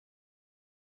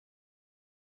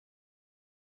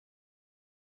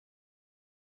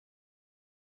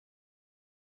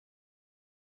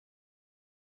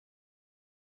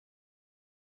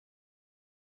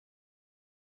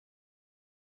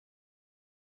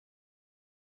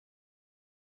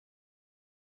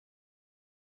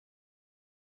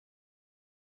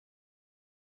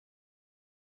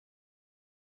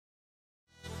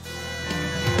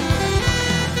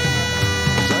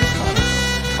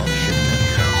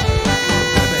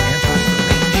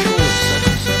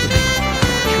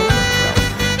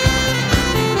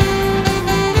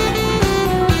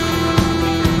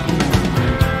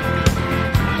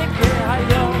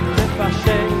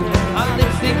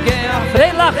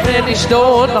wenn ich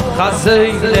dort noch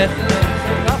Chaseile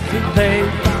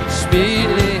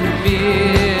spiele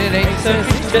mir ein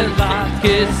Zerstört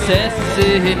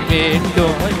gesessen mit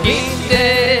Ginde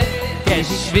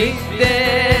geschwinde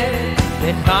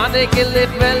ich habe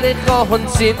gelebt weil ich auch und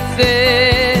sitze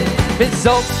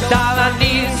besorgt daran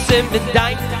Niesen mit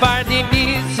dein Party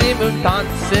Niesen und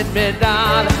tanzen wir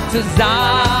alle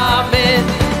zusammen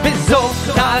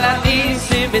besorgt daran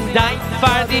Niesen mit dein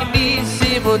Party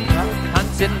Niesen und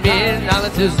tanzen wir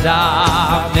alle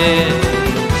zusammen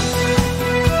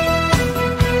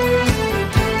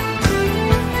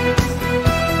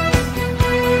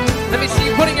Let me see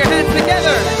you putting your hands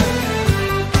together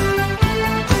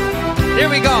Here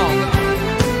we go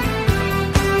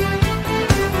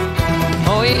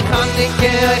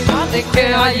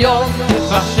Chanukah היום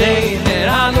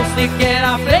verschiedene Anus nicht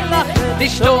mehr Freilich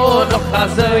nicht nur noch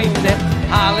Chaseine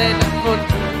alle und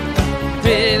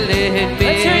willen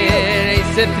wir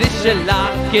diese frische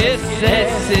Lach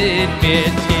gesessen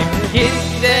mit dem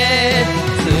Kinder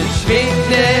zu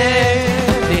schwinden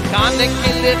die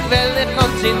Chanukah will ich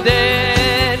uns in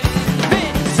den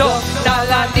so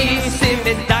Talanissim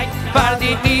in dein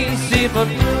Paradisim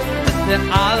und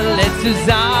alle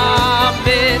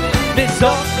zusammen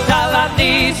besorgt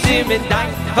Alanissim in dein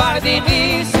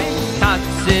Paradisim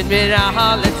tanzen wir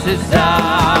alle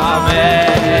zusammen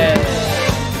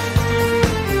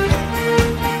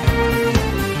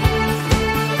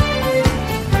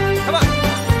Come on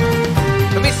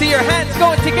Let me see your hands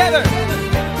going together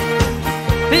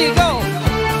Here you go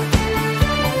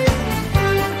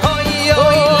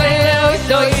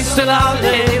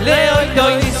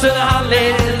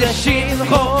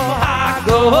Shimcho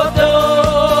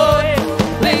hagodoy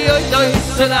Leoy doy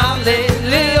salale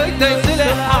Leoy doy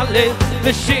salale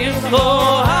Shimcho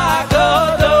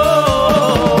hagodoy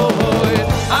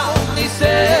Ani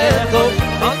secho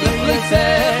Ani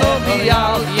secho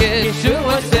Vial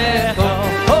Yeshua secho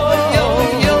Oy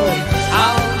oy oy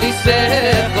Ani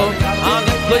secho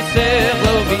Ani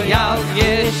secho Vial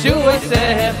Yeshua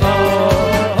secho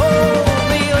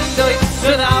Leoy doy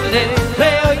salale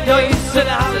Leoy doy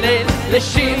salale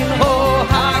L'shimcho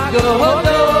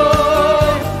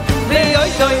hagodoy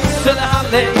Leoy doy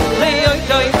salale Leoy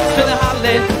doy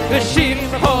salale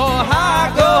L'shimcho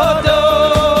hagodoy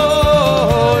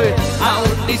Al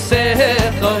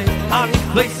nisecho Al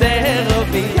nisecho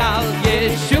V'al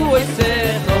Yeshua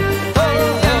secho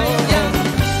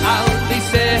Al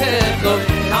nisecho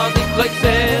Al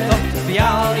nisecho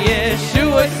V'al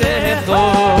Yeshua secho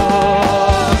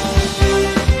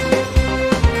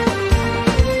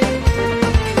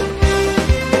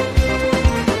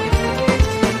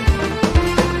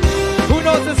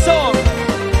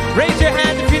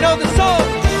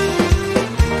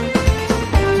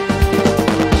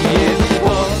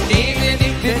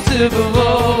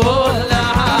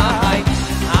Volai,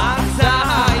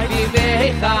 Azai,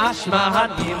 Vivecha,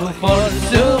 Shmani,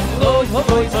 Muforzu, Hoy,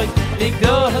 Hoy, Hoy,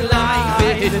 Nigdolai,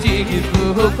 Vetigu,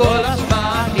 Kol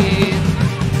Shmani,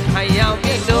 Hayam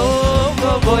Mino,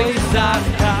 Boy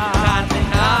Zaka,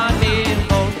 Hani,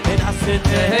 and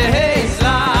Asete,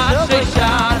 Slash,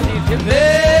 Shani,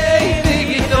 Vey,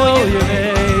 Vigito,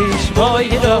 Shmoy,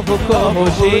 Hoko,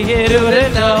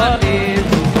 Shirurenani.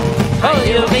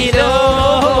 Hayam Mino,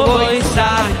 Boy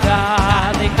Zaka,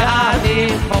 Hani,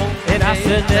 and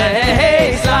Asete,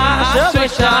 Slash,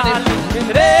 Shani,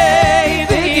 Vey,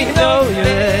 Vigito,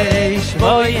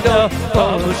 Shmoy, Hoko,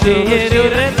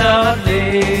 Shirurenani.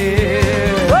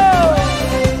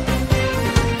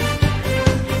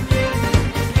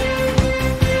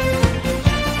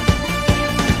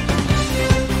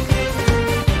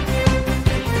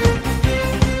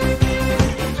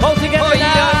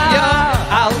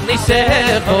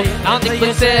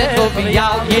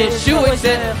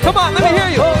 Come on, let me hear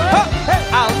you.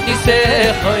 Al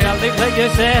Nisecho, Al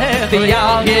Nisecho,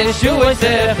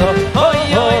 oh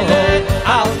yo,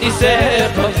 Al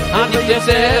Nisecho, Al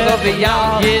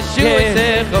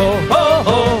Nisecho, oh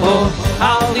oh,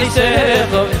 Al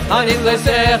Nisecho, Al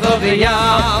Nisecho,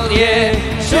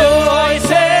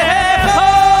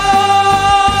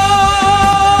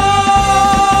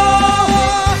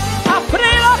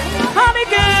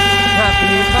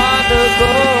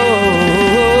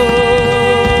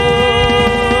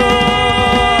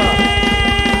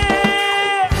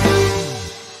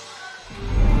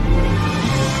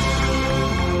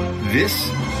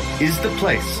 This is the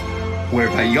place where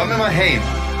Vayomim Ahem,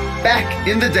 back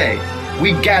in the day,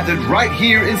 we gathered right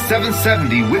here in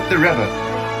 770 with the Rebbe,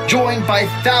 joined by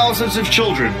thousands of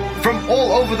children from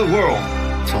all over the world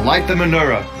to light the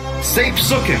menorah, say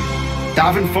psukim,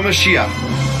 daven for Mashiach,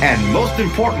 and most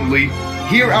importantly,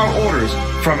 hear our orders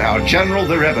from our General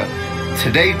the Rebbe.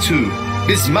 Today too,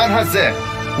 Bisman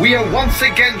Hazeh, we are once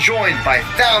again joined by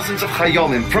thousands of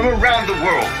Chayolim from around the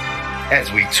world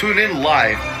as we tune in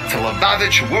live to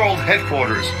Lubavitch World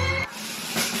Headquarters.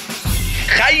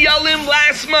 Chayolim,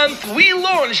 last month we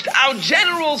launched our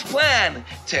General's plan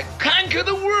to conquer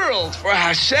the world for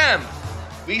Hashem.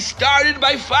 We started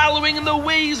by following in the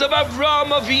ways of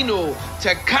Avraham Avinu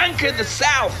to conquer the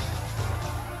south.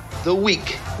 The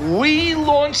week we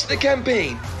launched the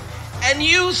campaign and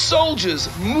you soldiers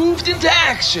moved into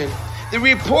action, the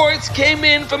reports came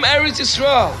in from Eretz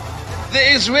Yisrael.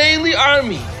 The Israeli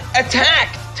army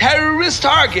attacked terrorist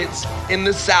targets in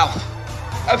the south.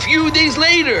 A few days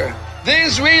later, the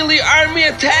Israeli army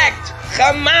attacked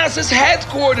Hamas's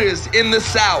headquarters in the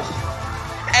south.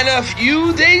 And a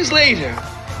few days later,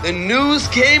 the news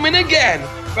came in again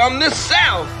from the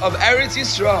south of Eretz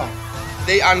Yisrael.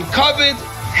 They uncovered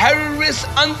terrorist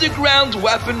underground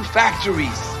weapon factories.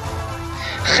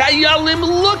 Chayalim,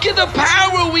 look at the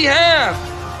power we have.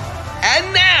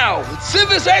 And now,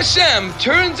 Tzivos Hashem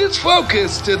turns its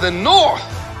focus to the north.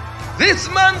 This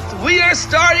month, we are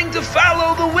starting to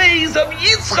follow the ways of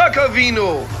Yitzchak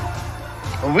Avinu.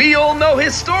 We all know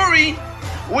his story.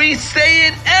 We say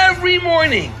it every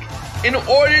morning in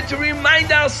order to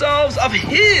remind ourselves of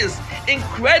his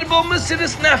incredible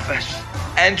Mesiras Nefesh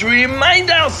and to remind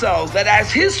ourselves that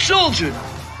as his children,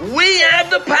 we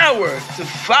have the power to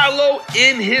follow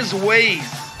in his ways.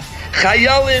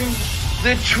 Chayalim,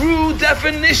 the true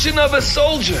definition of a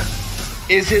soldier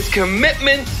is his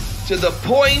commitment to the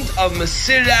point of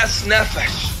Mesiras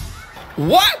Nefesh.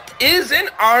 What is an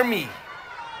army?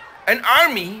 An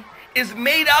army is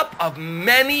made up of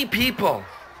many people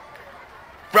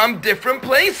from different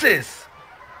places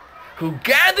who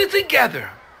gather together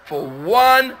for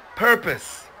one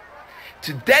purpose: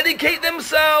 to dedicate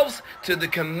themselves to the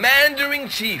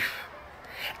commander-in-chief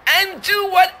and do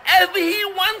whatever he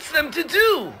wants them to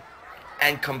do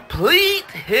and complete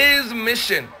his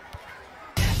mission.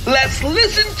 Let's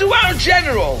listen to our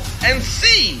general and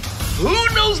see who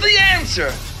knows the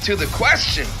answer to the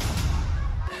question.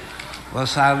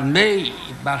 Was Armee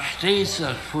besteht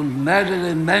sich von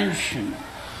mehreren Menschen,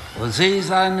 und sie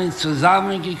sind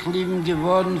zusammengeklebt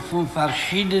geworden von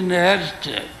verschiedenen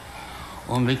Härten.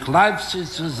 Und man kleibt sie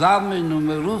zusammen und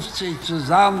man ruft sie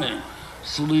zusammen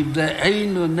zu lieb der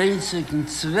ein und einzigen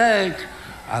Zweck,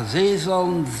 als sie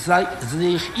sollen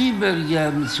sich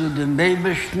übergeben zu dem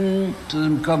Obersten, zu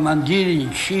dem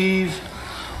Kommandier-in-Chief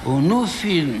und nur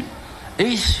führen,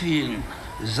 es führen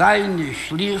seine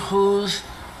Schlichus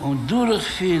und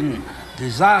durchführen die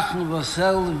Sachen, was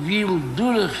will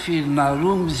durchführen,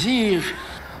 darum sich.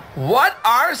 What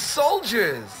are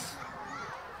soldiers?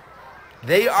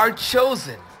 They are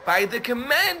chosen by the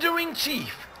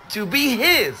commander-in-chief to be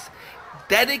his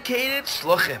dedicated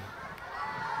shluchim.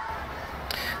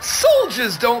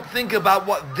 Soldiers don't think about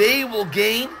what they will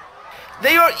gain.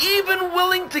 They are even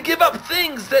willing to give up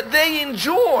things that they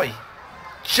enjoy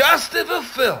just to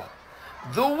fulfill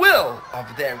the will of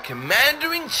their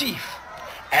commander-in-chief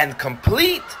and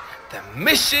complete the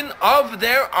mission of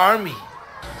their army.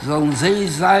 Sollen sie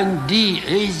sein die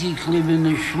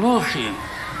ausgeklebene Schluchim,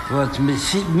 was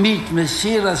mit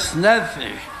Mesiras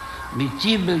Nefesh, mit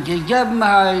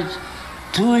Übergegebenheit,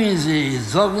 tun sie,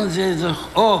 sorgen sie sich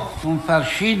ab von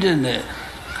verschiedenen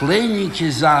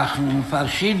kleinlichen Sachen und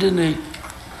verschiedene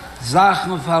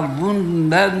Sachen verbunden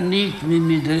werden nicht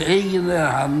mit der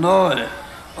eigenen Hanoi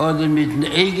oder mit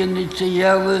dem eigenen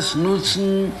Teiles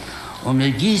Nutzen und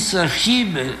mit dieser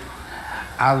Schiebe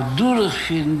auch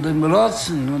durchführen dem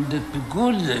Rotzen und der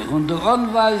Pekude und der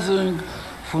Anweisung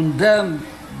von dem,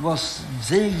 was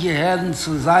sie gehören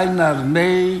zu seiner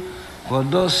Armee, wo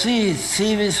das ist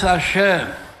Tzivos Hashem.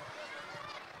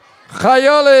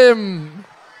 Chayolim,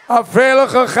 a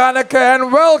freiliche Chanukah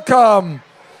and welcome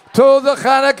to the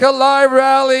Chanukah Live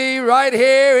Rally right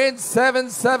here in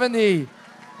 770.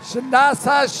 Shanas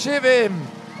HaShivim,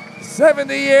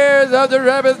 70 years of the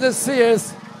Rebbe's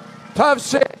Nesias,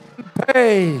 Tavshin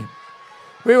Pei.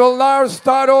 We will now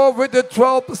start off with the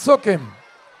 12 Pesukim.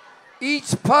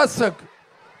 Each Pasuk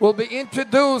will be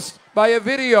introduced by a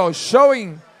video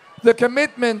showing the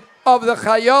commitment of the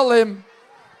Chayolim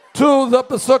to the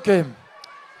Pesukim.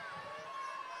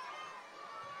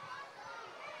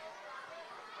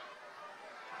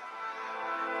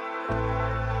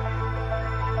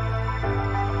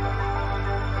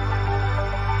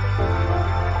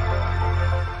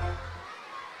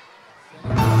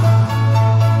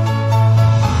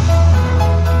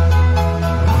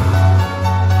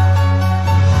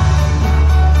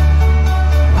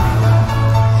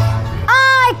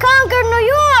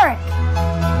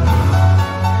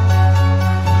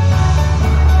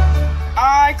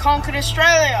 conquered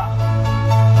Australia.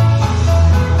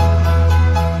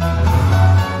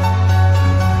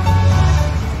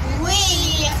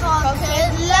 We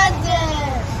conquered London.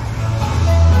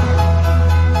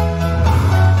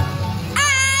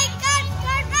 I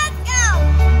conquered Moscow.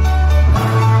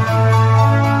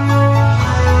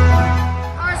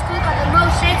 Our school got the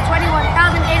most shakes,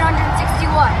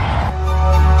 21,861.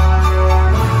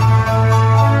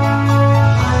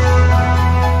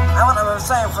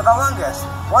 Saying for the longest,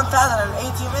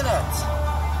 1,018 minutes.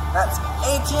 That's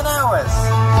 18 hours.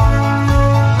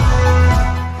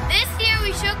 This year we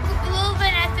shook the little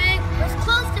bit, I think, was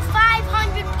close to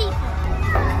 500 people.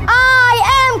 I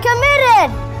am committed.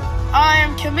 I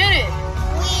am committed.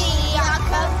 We are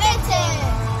committed.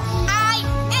 I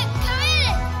am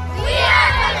committed. We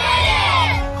are committed.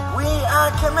 We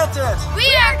are committed. We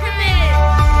are committed.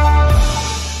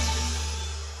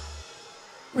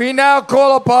 We now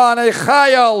call upon a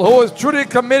Chayal who is truly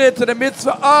committed to the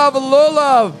mitzvah of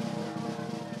Lulav.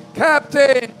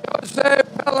 Captain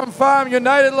Yosef Pelham Farm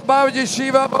United Lubavitch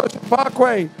Yeshiva Moshe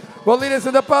Parkway will lead us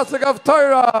in the pasuk of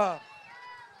Torah.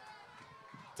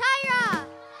 Tyra.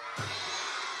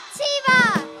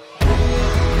 Tiva.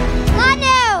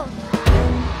 Manu.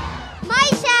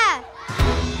 Maisha.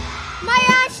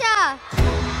 Mayasha.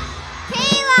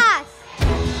 Kailas.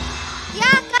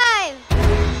 Yaakov.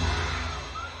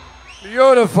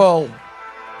 Beautiful.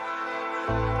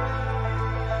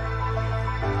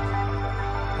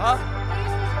 Huh?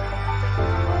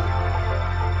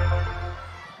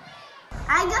 I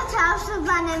go to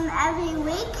Al-Shabanim every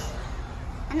week,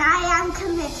 and I am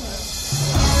committed.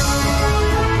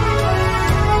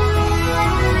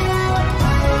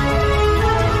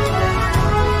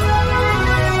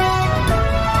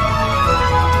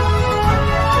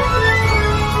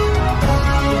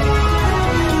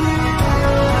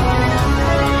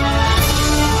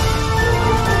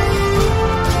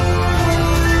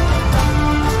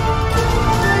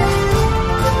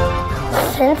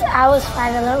 Since I was 5,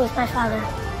 I learned with my father.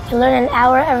 You learn an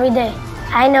hour every day.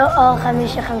 I know all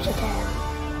Chamisha Chamshatera.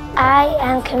 I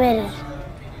am committed.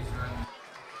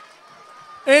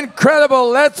 Incredible.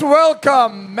 Let's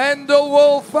welcome Mendel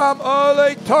Wolf from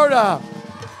Ole Torah,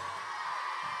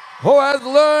 who has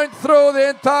learned through the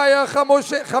entire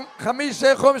Chamisha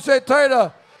Chumshe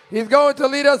Torah. He's going to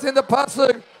lead us in the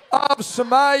pasuk of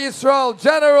Shema Yisrael.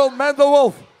 General Mendel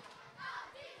Wolf.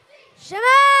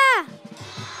 Shema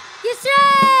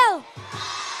Yisrael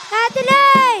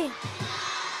Adonai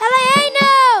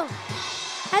Eloheinu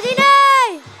Adonai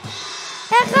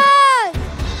Echad.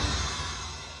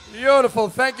 Beautiful.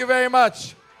 Thank you very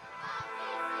much.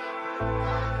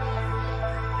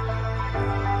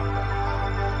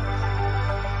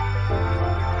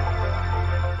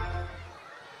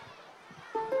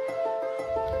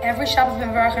 Every Shabbos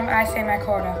B'Varachim, I say my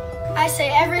quota. I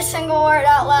say every single word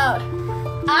out loud.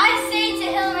 I say to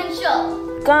Hillman Schultz.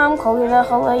 I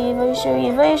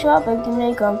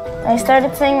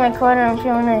started saying my quarter in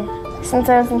P1A. Since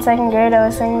I was in 2nd grade, I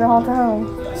was singing the whole time.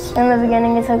 In the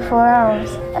beginning, it took 4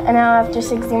 hours. And now, after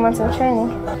 60 months of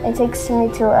training, it takes me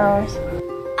 2 hours.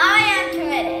 I am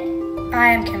committed.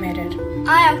 I am committed.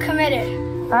 I am committed.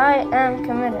 I am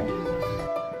committed.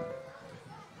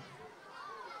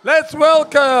 Let's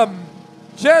welcome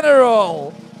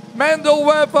General Mendel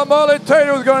Webb from Ole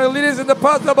Torah, who's going to lead us in the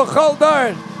pasuk of B'chol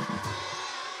Darn.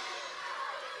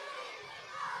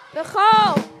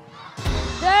 B'chol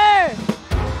Der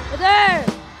V'der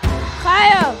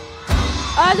Chayav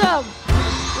Adam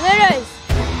Liris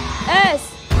Es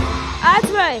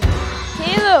Atzmai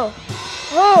Kilu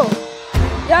Hu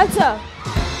Yatza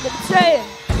Mitzrayim.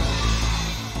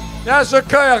 Yasher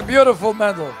Koyach. Beautiful,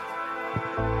 Mendel.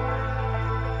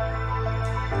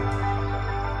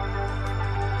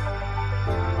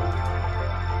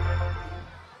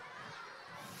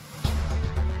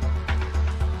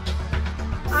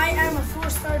 I am a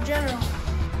 4-star general.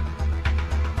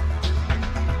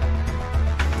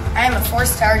 I am a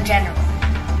 4-star general.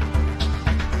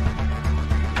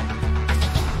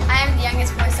 I am the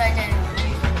youngest 4-star general.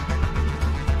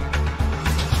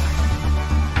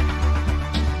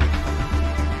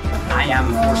 I am a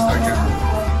 4-star general.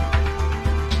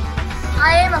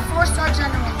 I am a 4-star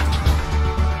general.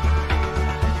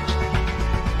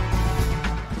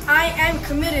 I am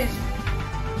committed.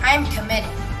 I am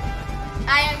committed.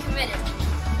 I am committed.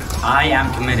 I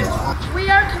am committed. We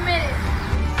are committed.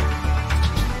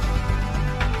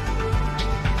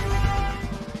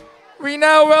 We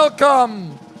now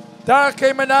welcome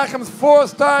Darkei Menachem's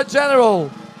 4-star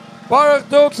general, Baruch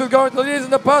Dukes, is going to lead us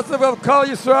in the pasuk of Kol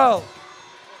Yisrael.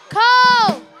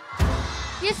 Kol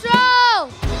Yisrael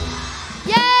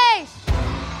Yesh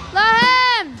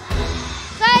Lahem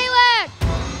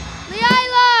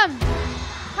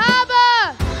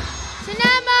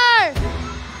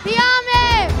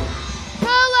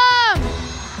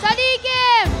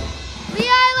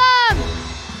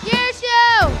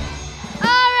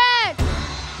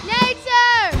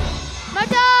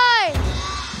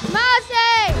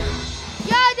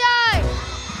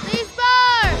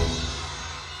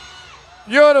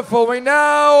Beautiful. We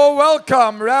now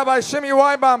welcome Rabbi Shimi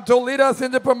Weinbaum to lead us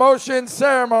in the promotion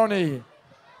ceremony.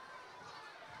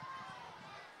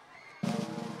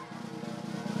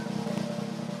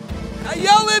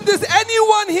 Ayolim, does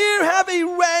anyone here have a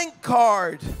rank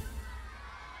card?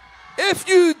 If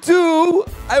you do,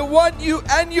 I want you,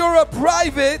 and you're a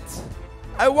private,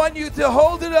 I want you to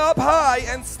hold it up high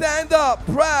and stand up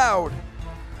proud.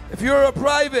 If you're a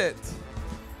private.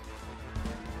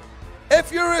 If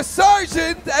you're a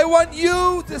sergeant, I want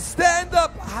you to stand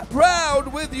up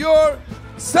proud with your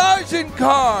sergeant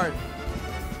card.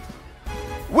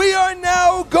 We are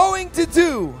now going to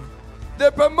do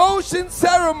the promotion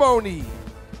ceremony.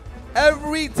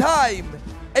 Every time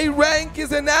a rank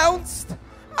is announced,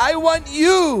 I want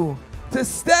you to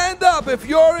stand up. If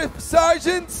you're a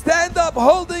sergeant, stand up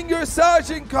holding your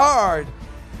sergeant card.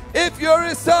 If you're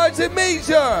a sergeant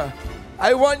major,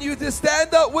 I want you to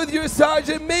stand up with your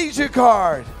sergeant major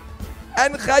card.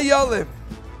 And Chayalim,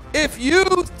 if you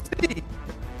see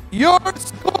your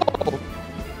school,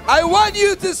 I want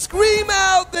you to scream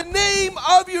out the name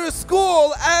of your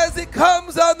school as it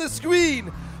comes on the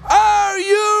screen. Are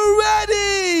you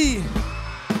ready?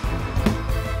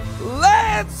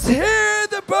 Let's hear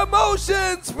the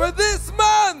promotions for this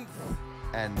month.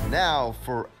 And now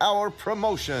for our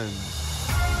promotions.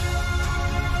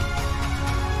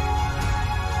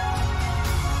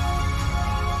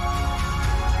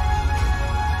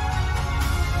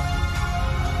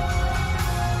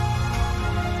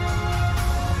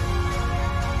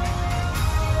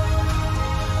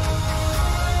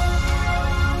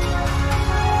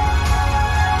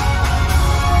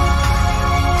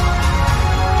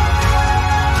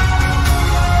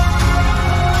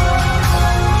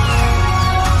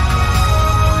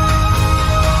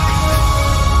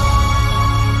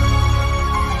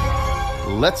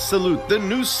 Let's salute the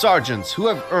new sergeants who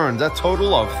have earned a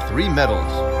total of 3 medals.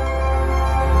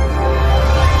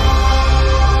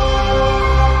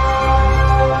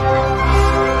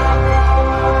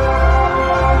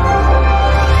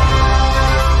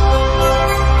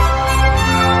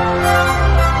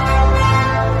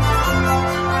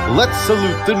 Let's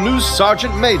salute the new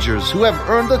sergeant majors who have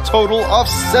earned a total of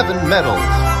 7 medals.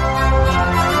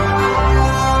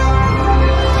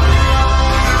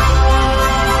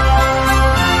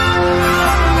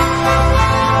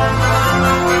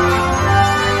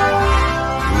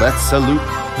 Let's salute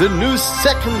the new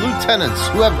second lieutenants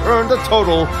who have earned a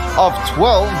total of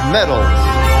 12 medals.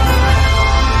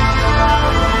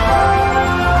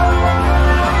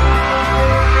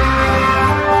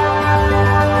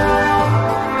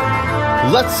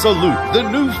 Let's salute the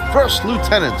new first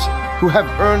lieutenants who have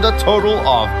earned a total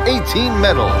of 18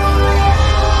 medals.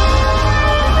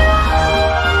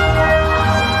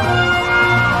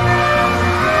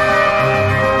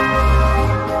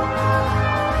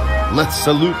 Let's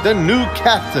salute the new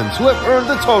captains who have earned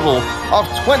a total of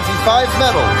 25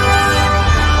 medals.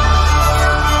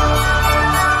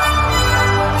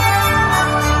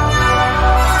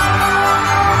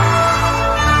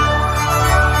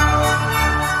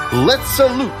 Let's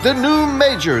salute the new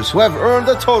majors who have earned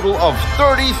a total of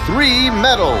 33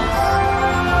 medals.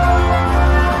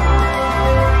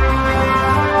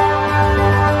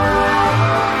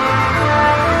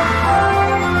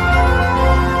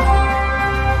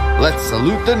 Let's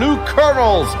salute the new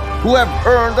colonels who have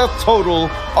earned a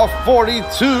total of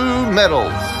 42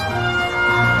 medals.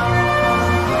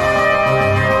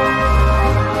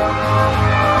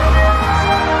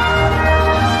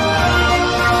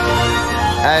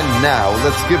 And now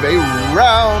let's give a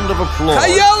round of applause.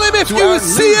 Hayalim, if you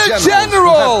see a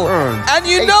general and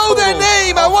you know their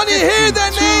name, I want you to hear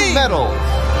their name. Medals.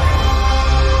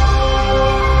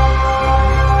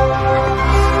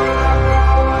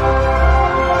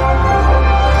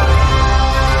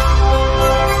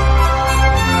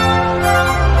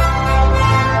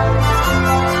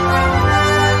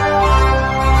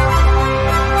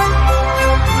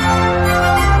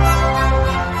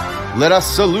 Let us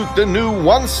salute the new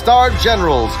one-star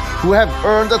generals who have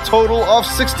earned a total of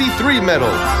 63 medals.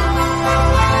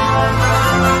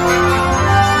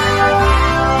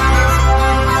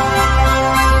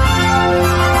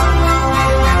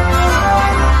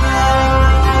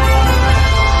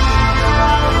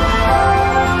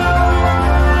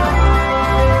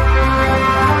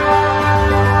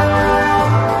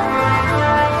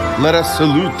 Let us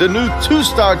salute the new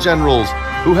two-star generals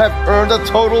who have earned a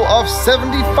total of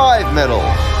 75 medals.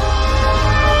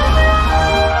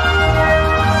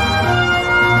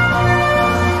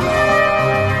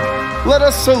 Let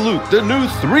us salute the new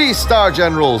three-star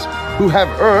generals who have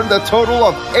earned a total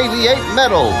of 88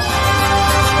 medals.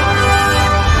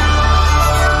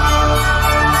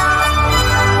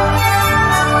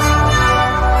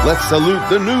 Let's salute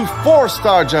the new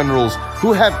 4-star generals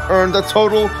who have earned a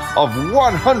total of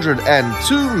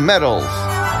 102 medals.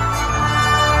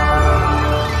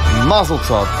 Mazel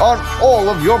tov on all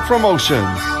of your promotions.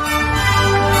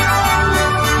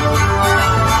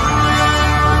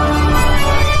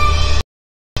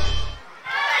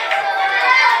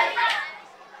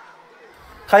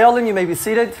 Chayolim, you may be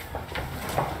seated.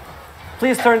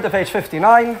 Please turn to page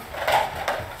 59.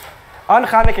 On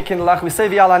Chanukah Kinlach, we say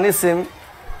V'yal Anisim,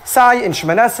 Sai in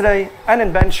Shemoneh Esrei and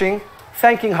in benching,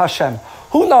 thanking Hashem.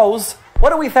 Who knows,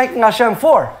 what are we thanking Hashem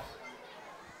for?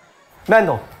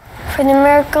 Mendel. For the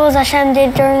miracles Hashem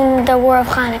did during the war of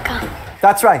Chanukah.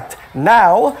 That's right.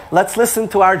 Now, let's listen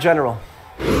to our general.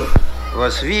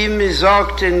 Was wie mir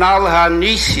sagt in all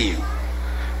Hanisim,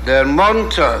 der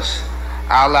Montos,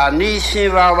 al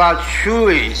Hanisim wa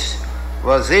Shuis,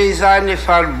 was seine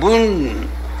verbunden,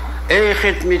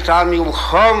 echet mit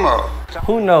Amilchoma.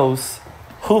 Who knows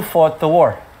who fought the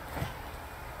war?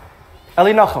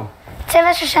 Eli Nachum.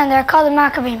 Tzivos Hashem, they're called the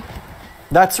Maccabim.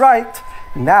 That's right.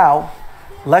 Now,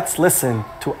 let's listen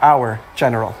to our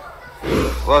general.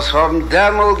 Was haben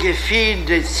demol gefiert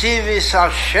de Tzivos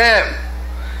Hashem,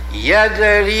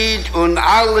 jeder Ried und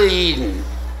alle Jiden.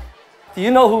 Do you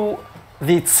know who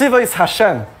the Tzivos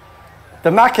Hashem,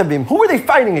 the Maccabim, who were they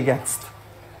fighting against?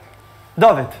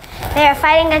 David. They are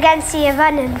fighting against the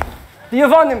Yevanim. The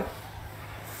Yevanim.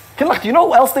 Kinlach, do you know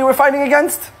who else they were fighting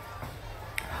against?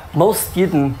 Most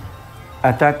Yidden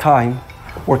at that time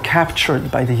were captured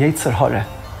by the Yetzer Hara.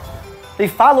 They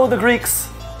followed the Greeks.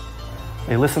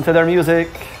 They listened to their music.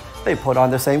 They put on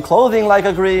the same clothing like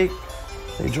a Greek.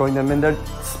 They joined them in their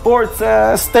sports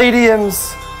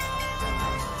stadiums.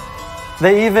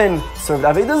 They even served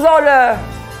Avodah Zarah.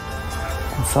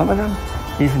 And some of them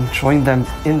even joined them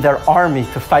in their army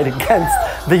to fight against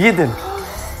the Yidden.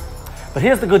 But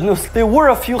here's the good news. There were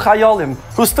a few Chayolim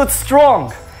who stood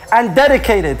strong and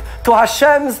dedicated to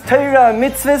Hashem's Torah and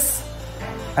mitzvahs,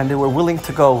 and they were willing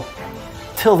to go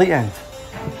till the end.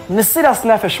 Mesiras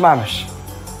nefesh mamish.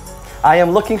 I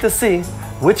am looking to see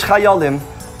which Chayolim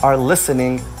are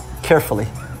listening carefully.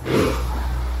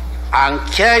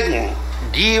 Ankegen,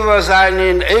 die was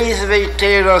einen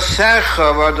Eisveterer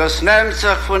Secher, wo das nimmt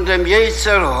sich von dem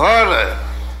Yetzer Hara,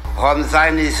 haben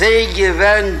seine See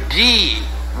gewähnt, die,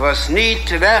 was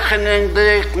nicht rechnen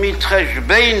direkt mit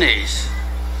Cheshbenis,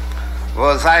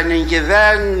 wo seinen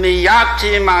gewähnt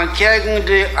Miyatim ankegen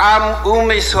die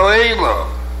Am Israel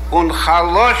und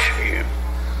Chaloshim,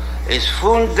 ist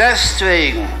von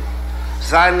deswegen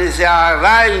seine sie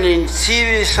allein in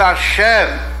Tzivos Hashem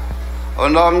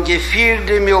und haben geführt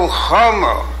die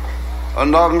Milchoma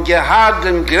und haben gehad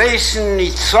den größten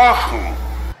Nitzochen.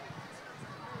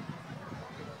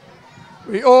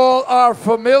 We all are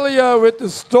familiar with the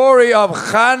story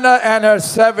of Hannah and her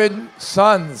 7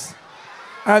 sons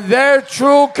and their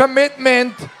true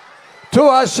commitment to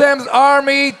Hashem's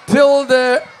army till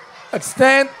the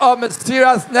extent of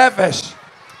Mesiras Nefesh.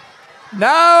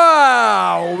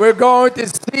 Now we're going to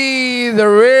see the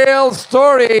real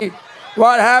story,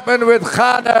 what happened with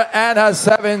Hannah and her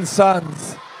 7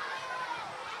 sons.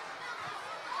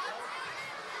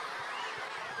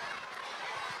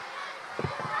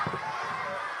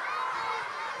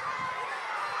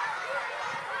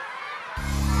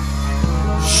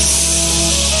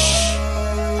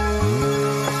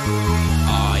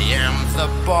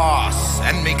 Boss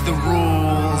and make the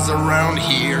rules around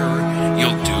here.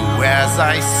 You'll do as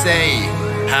I say.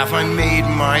 Have I made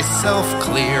myself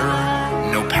clear?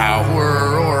 No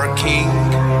power or king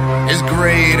is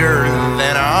greater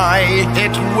than I.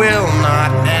 It will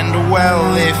not end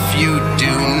well if you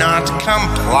do not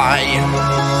comply.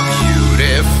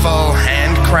 Beautiful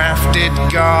handcrafted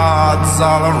gods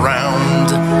all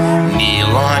around.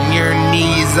 Kneel on your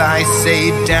knees, I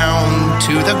say, down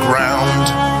to the ground.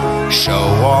 Show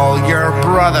all your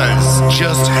brothers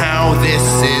just how this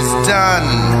is done.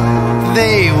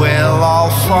 They will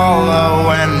all follow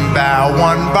and bow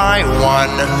one by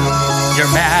one.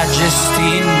 Your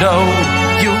Majesty, no,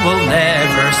 you will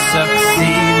never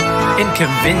succeed in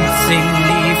convincing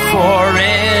me, for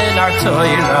in our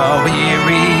Torah we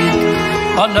read,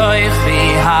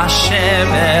 Anoichi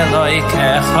Hashem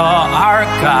Elokecha, our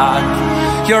God.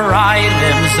 Your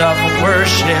items of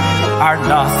worship are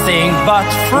nothing but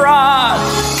fraud.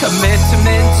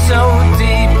 Commitment so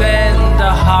deep and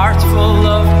a heart full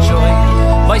of joy.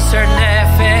 Moiser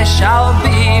nefesh, I'll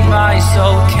be, my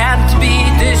soul can't be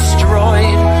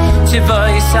destroyed.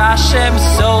 Tzivos Hashem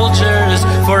soldiers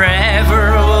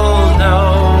forever will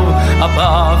know.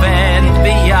 Above and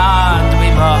beyond we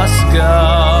must go.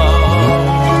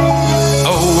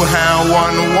 Oh, how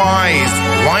unwise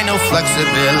Why no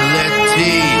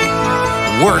flexibility?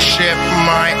 Worship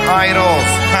my idols,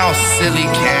 how silly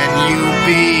can you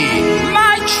be?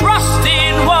 My trust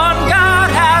in one God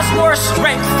has more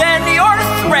strength than your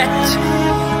threat.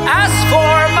 As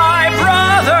for my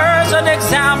brothers, an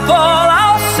example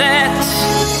I'll set.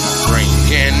 Bring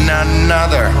in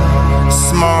another,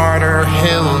 smarter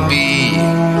he'll be.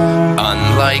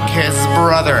 Unlike his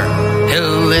brother,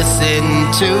 he'll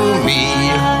listen to me.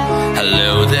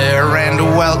 Hello there and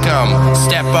welcome,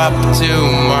 step up to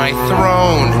my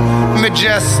throne.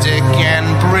 Majestic and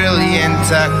brilliant,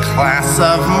 a class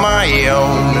of my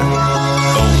own.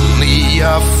 Only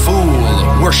a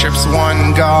fool worships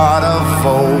one God of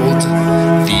old.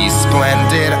 These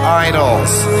splendid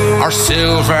idols are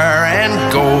silver and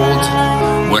gold.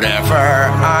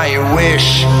 Whatever I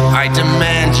wish, I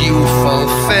demand you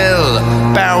fulfill.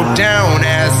 Bow down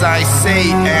as I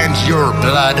say, and your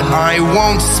blood I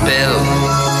won't spill.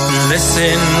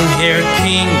 Listen here,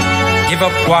 King, give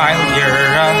up while you're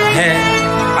ahead.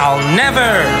 I'll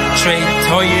never trade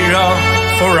Torah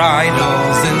for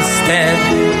idols instead.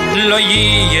 Lo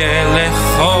yiyeh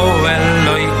lecho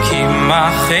Elokim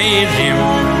acherim.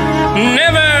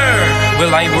 Never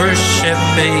will I worship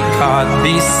a God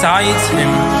besides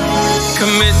him.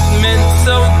 Commitment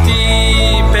so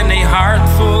deep and a heart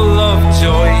full of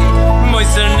joy.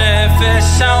 Moiser nefesh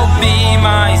shall be,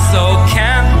 my soul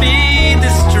can't be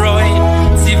destroyed.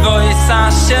 Tzivos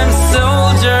Hashem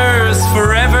soldiers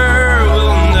forever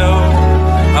will know.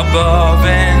 Above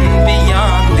and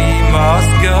beyond we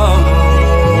must go.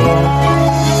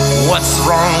 What's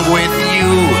wrong with you?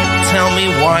 Tell me,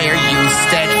 why are you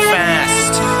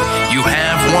steadfast? You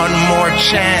have one more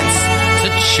chance to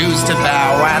choose to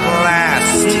bow at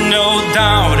last. No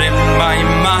doubt in my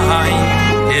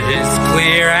mind, it is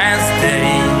clear as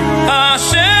day.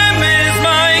 Hashem is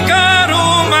my God,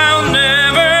 whom I'll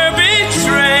never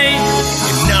betray.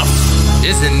 Enough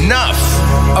is enough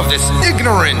of this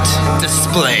ignorant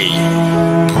display.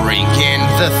 Bring in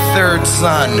the third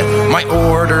son, my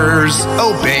orders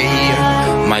obey.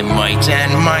 My might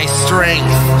and my strength,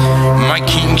 my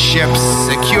kingship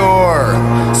secure.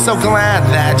 So glad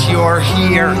that you're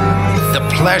here, the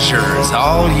pleasure's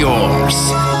all yours.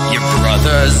 Your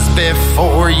brothers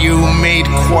before you made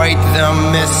quite the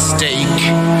mistake.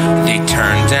 They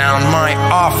turned down my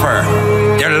offer,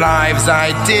 their lives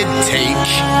I did take.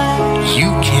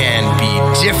 You can be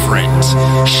different,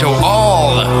 show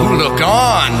all who look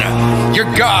on. Your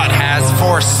God has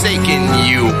forsaken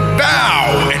you,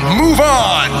 bow and move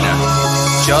on.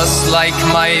 Just like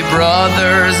my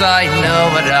brothers, I know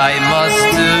what I must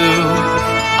do.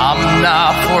 I'm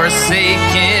not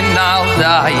forsaken, I'll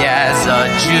die as a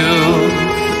Jew.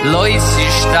 Lo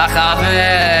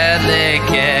yishtachaveh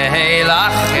lekehel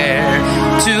acher.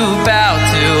 To bow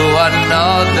to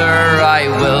another I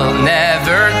will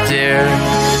never dare.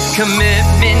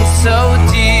 Commitment so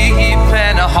deep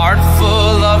and a heart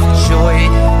full of joy.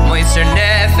 Moiser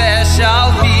nefesh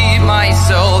I'll be, my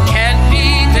soul can't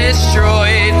be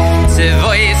destroyed.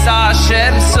 Tzivos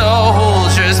Hashem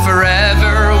soldiers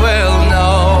forever will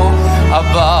know.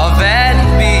 Above and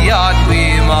beyond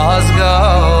we must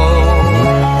go.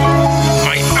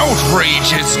 My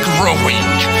outrage is growing,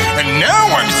 and now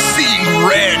I'm seeing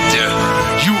red.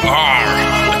 You are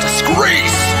a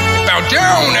disgrace. Bow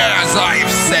down as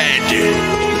I've said.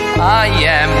 I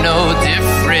am no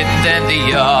different than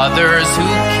the others who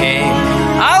came.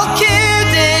 I'll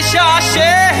kiddush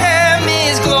Hashem,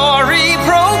 His glory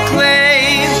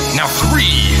proclaim. Now 3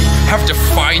 have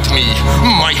defied me,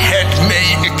 my head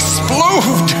may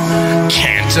explode.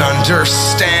 Can't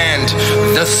understand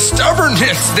the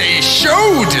stubbornness they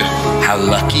showed. How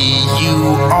lucky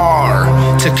you are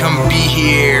to come be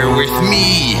here with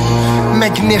me.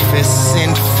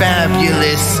 Magnificent,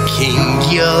 fabulous king,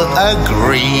 you'll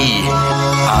agree.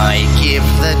 I give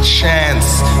the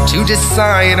chance to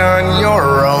decide on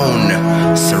your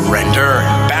own. Surrender,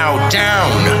 bow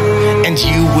down, and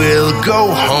you will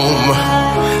go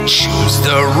home. Choose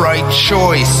the right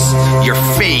choice, your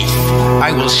faith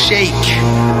I will shake.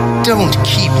 Don't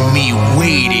keep me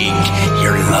waiting,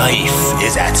 your life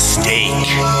is at stake.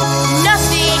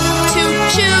 Nothing to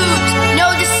choose,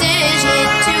 no decision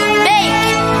to make.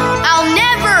 I'll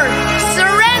never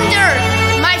surrender,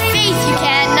 my faith you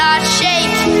cannot shake.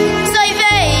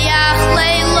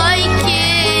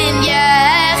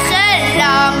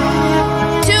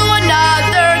 To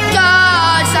another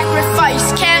God,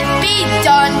 sacrifice can't be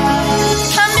done.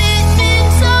 Commitment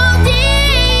so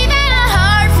deep and a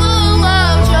heart full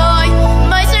of joy.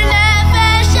 Moiser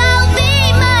nefesh shall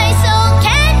be, my soul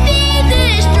can't be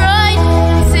destroyed.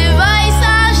 Tzivos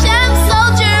Hashem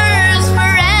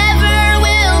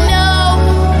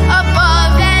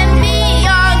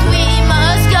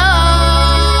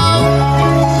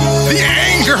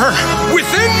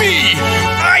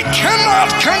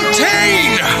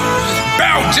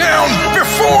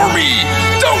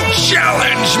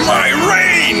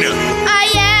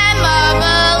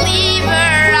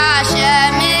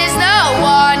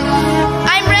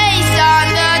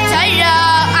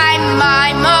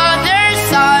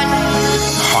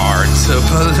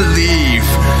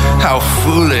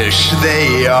foolish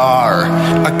they are.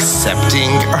 Accepting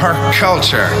our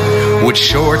culture would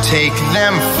sure take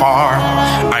them far.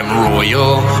 I'm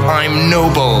royal, I'm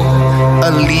noble,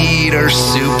 a leader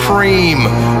supreme,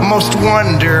 most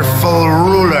wonderful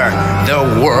ruler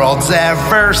the world's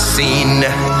ever seen.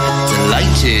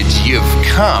 Delighted you've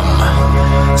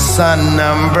come, son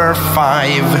number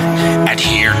 5.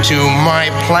 Adhere to my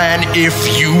plan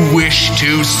if you wish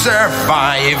to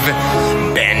survive.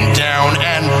 Bend down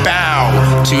and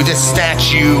bow to the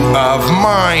statue of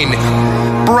mine.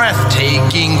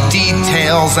 Breathtaking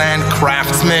details and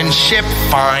craftsmanship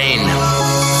fine.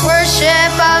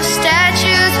 Worship of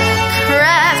statues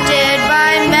crafted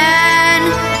by men,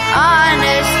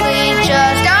 honestly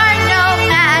just aren't no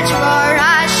match for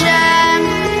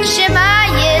Hashem. Shema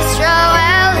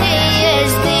Yisrael, He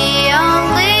is the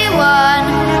only one.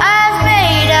 I've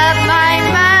made up my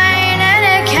mind and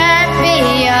it can't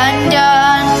be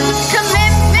undone.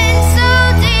 Commitment so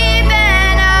deep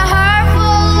and a heart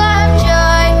full of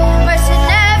joy. Mercy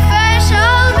nefesh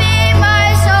shall be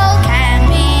my soul can't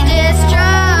be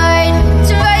destroyed.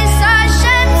 Tzivos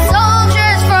Hashem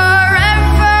soldiers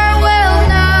forever will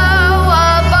know.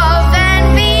 Above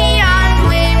and beyond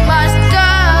we must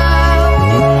go.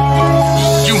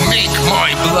 You make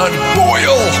my blood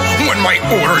boil when my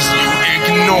orders you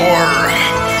ignore.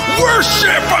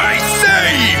 Worship, I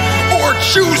say, or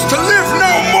choose to live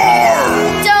no more.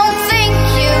 Don't think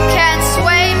you can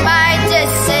sway my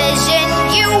decision.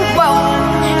 You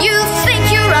won't. You think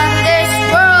you run this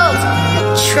world.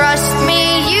 Trust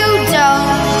me, you don't.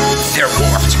 Their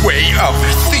warped way of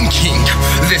thinking,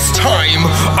 this time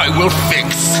I will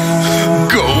fix.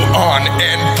 Go on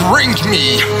and bring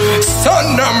me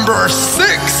son number 6.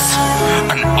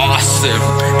 An awesome,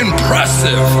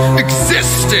 impressive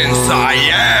existence I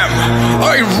am.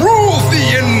 I rule the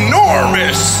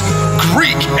enormous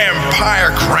Greek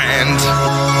Empire grand.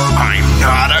 I'm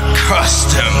not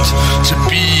accustomed to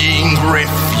being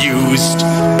refused.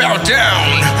 Bow down,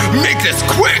 make this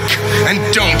quick, and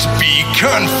don't be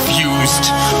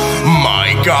confused.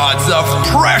 My gods of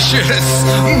precious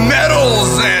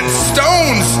metals and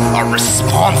stones are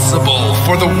responsible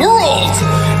for the world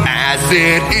as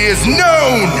it is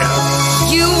known.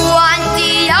 You want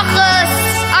the Achas,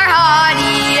 are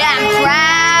haughty and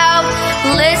proud.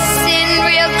 Listen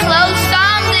real close,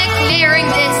 I'm declaring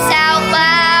this out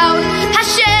loud.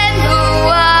 Hashem, who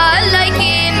like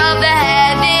him of the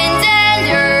heavens and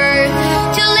earth.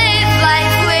 To live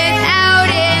life without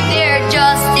him, there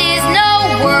just is no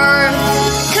worth.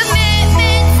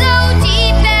 Commitment so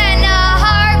deep and a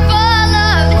heart full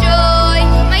of joy.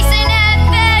 My sin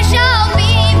nefesh shall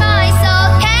be my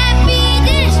soul, can't be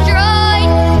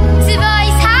destroyed.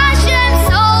 Tzivos Hashem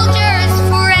soldiers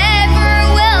forever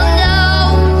will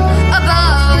know.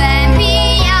 Above and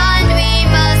beyond we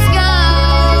must go.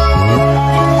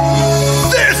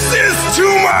 This is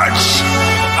too much!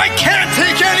 I can't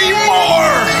take any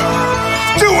more!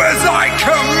 Do as I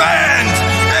command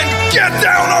and get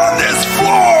down on this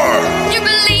floor! Your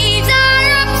beliefs are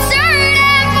absurd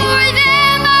and for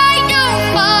them I don't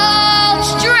fall.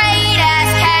 Straight as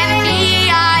can be,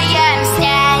 I am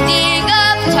standing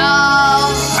up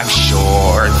tall. I'm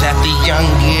sure that the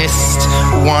youngest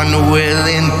one will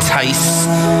entice,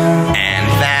 and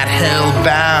that he'll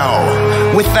bow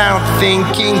without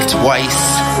thinking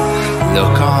twice.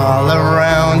 Look all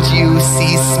around you,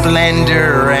 see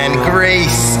splendor and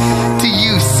grace. Do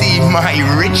you see my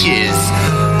riches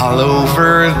all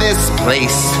over this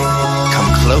place? Come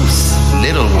close,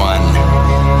 little one.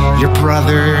 Your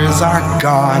brothers are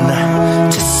gone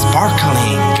to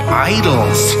sparkling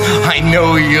idols. I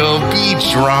know you'll be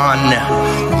drawn.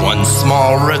 One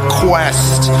small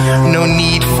request, no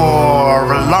need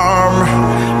for alarm.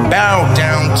 Bow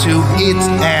down to it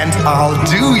and I'll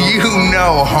do you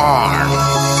no harm.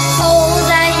 All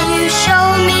that you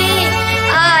show me,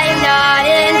 I'm not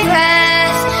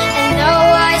impressed. And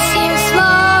though I seem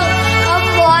small, I'm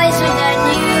wiser than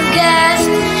you guessed.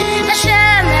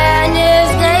 Hashem and his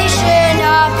nation,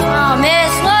 a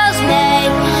promise was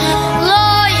made.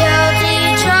 Loyal to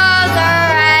each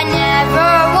other and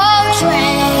never won't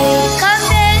trade.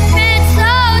 Commitment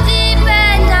so deep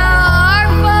and a heart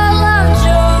full of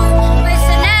joy. My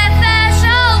sin nefesh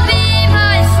shall be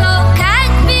my soul,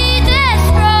 can't be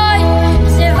destroyed.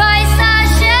 Tzivos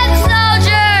Hashem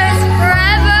soldiers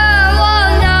forever will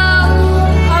know.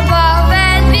 Above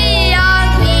and beyond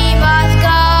we must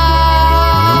go.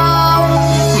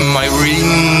 My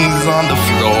ring's on the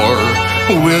floor.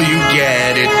 Will you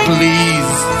get it,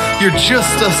 please? You're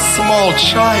just a small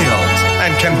child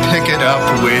and can pick it up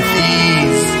with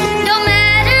ease. No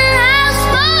matter how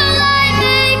small I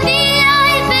may be,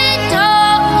 I've been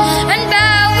tall and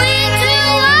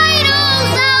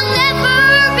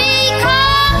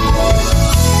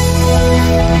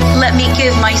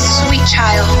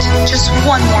child, just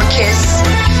one more kiss.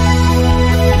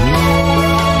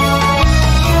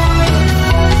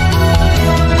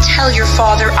 Tell your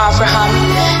father, Avraham,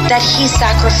 that he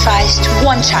sacrificed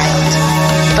one child,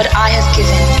 but I have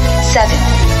given 7.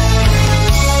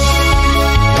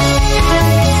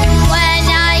 When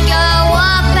I go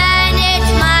up and it's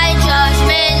my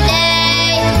judgment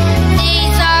day,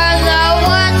 these are the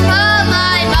words from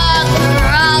my mother.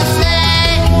 I'll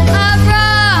say,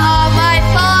 Avraham, my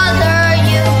father,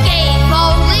 you gave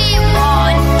only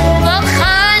one. But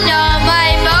Hannah, my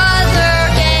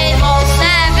mother, gave all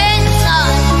 7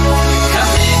 sons.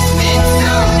 Commitment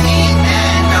so deep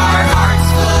and our hearts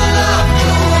full of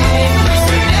joy.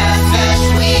 Mr. Nefesh,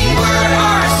 we were,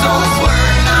 our souls were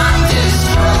not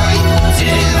destroyed.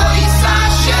 Tzivos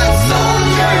Hashem,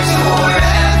 soldiers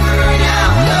forever now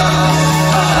know.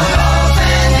 Above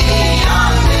and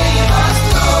beyond they must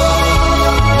go.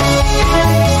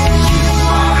 You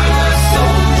are the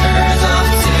soldiers of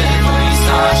Tzivos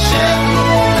Hashem.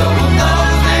 Go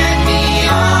above and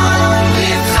beyond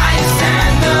with Chayes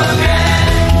and the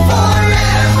Red.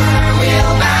 Forever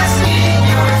we'll bask in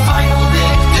your final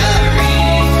victory.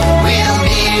 We'll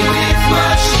be with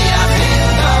Mashiach in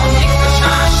the Mikdash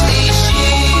HaShlishi.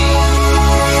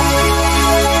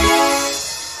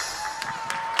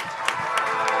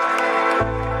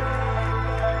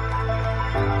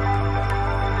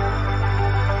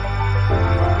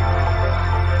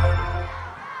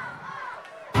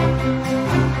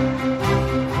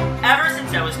 Ever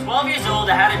since I was 12 years old,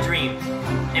 I had a dream.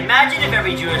 Imagine if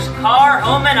every Jewish car,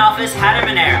 home, and office had a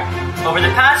menorah. Over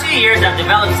the past few years, I've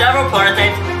developed several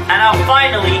prototypes, and now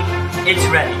finally, it's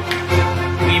ready.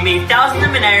 We made thousands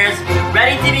of menorahs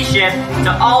ready to be shipped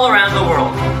to all around the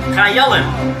world. Chayolim,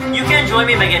 you can join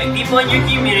me by getting people in your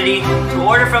community to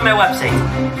order from my website.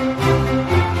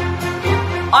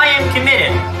 I am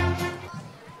committed.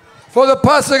 For the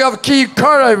pasuk of Ki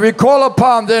Karev, we call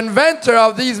upon the inventor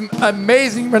of these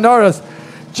amazing menorahs,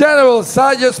 General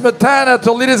Sadyas Matana,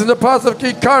 to lead us in the pasuk of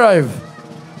Ki Karev.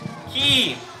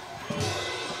 Ki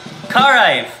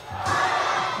Karev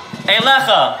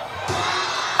Elecha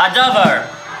Hadavar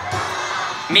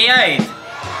Mi'ed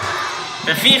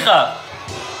Beficha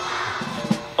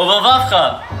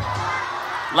Uvavavcha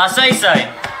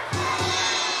Lasaisai.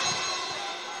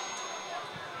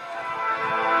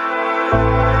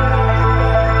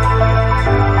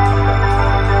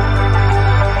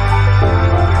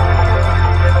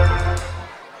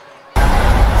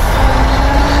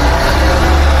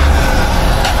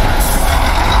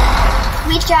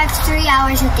 We drive 3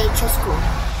 hours a day to school.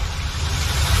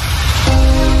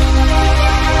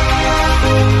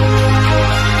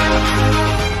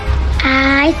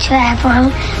 I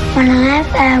travel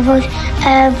 1.5 hours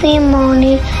every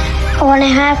morning,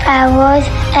 1.5 hours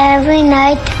every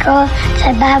night to go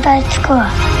to Baba school.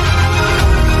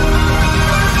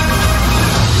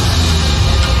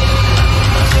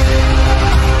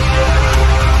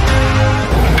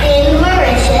 In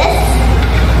Mauritius,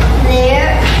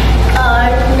 there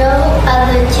are no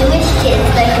other Jewish kids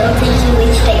that go to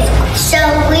Jewish day school. So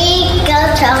we go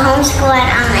to homeschool and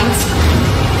online school.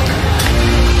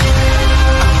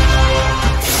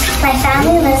 My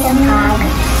family lives in Prague.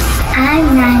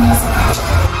 I'm 9 years old.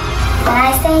 But I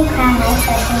stay in Crown Heights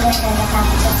so I can go to the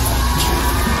competition.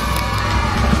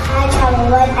 I travel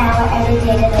 1 hour every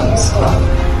day to go to school.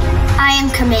 I am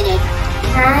committed.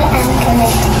 I am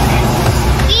committed.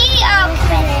 We are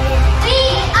committed.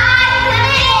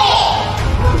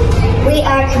 We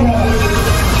are committed.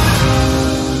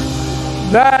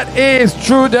 That is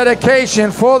true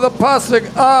dedication for the pasuk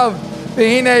of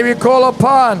V'hinei we call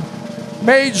upon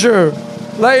Major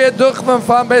Leah Duchman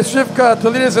from Beis Rivka to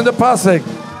lead us in the pasuk.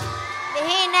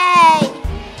 V'hinei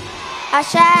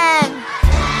Hashem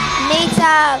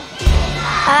Nitzav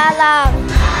Alav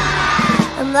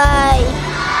Amlai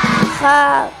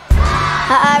Chal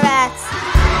Haaretz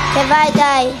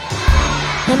Kevaydai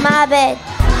Himabed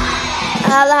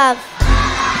Alav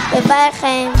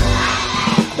B'Vaychem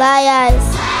Layaz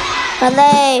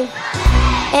Balev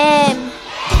Im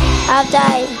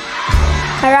Avdai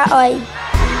Karaoi.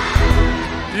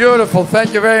 Beautiful,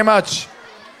 thank you very much.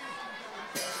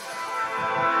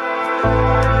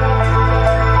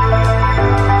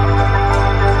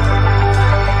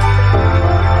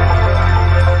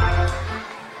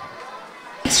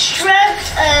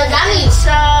 Strength, that means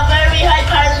very high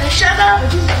part of the Shema.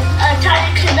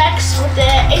 Tiny connects with the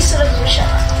Ace of the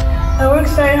Shema. I worked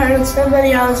very hard and spent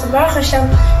many hours, and Baruch Hashem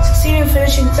succeeded in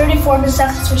finishing 34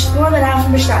 Masechtas, which is more than half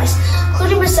of Mishnayos,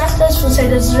 including Masechtas from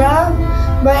Seder Zerah,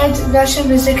 Moed, Nashim,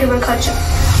 Nezikim, and Kachim.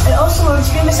 I also learned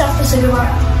 3 Masechtas in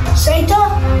Gemara, Seita,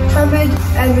 Talmud,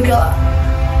 and Megillah.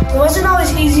 It wasn't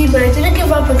always easy, but I didn't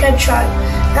give up and kept trying.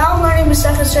 Now I'm learning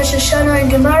Maseches Rosh Hashanah and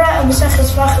Gemara and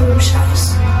Maseches Vachim and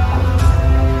Shabbos.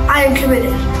 I am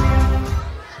committed.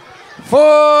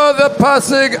 For the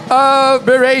pasuk of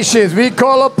Bereshit, we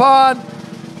call upon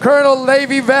Colonel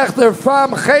Levi Vechter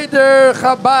from Cheder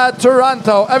Chabad,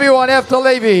 Toronto. Everyone after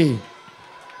Levi.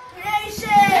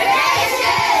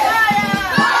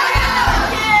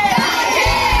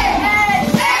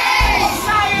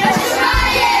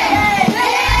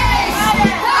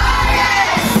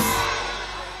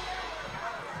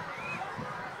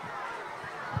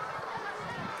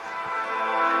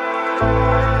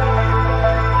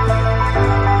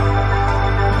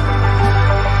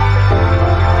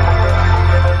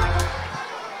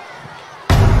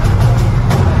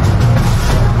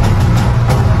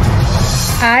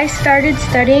 I started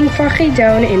studying for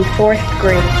Chidon in 4th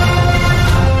grade.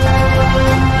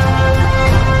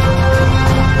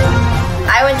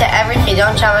 I went to every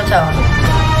Chidon Shabbaton.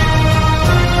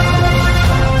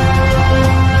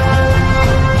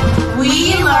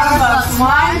 We learn books 1,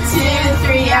 2,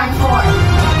 3, and 4.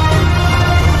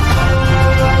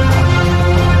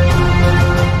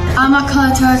 I'm a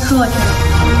Kulaka.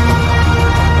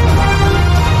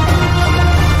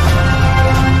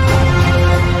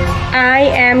 I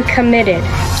am committed.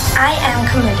 I am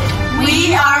committed.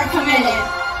 We are committed.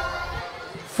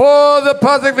 For the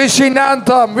pasuk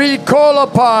Vishinantam, we call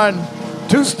upon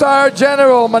 2-star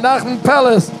General Menachem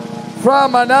Peles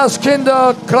from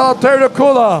Anashkinda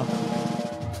Kula.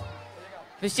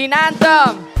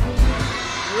 Vishinantam,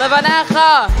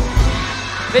 Levanecha,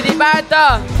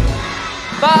 Vidibarta,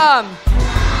 Bam,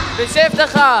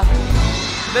 Vishivtecha,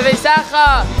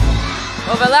 Vivisecha,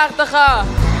 Ovelachtecha,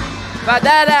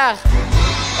 Vaderech,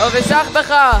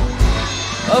 Ovishachbecha,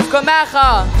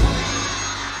 Ovkomecha.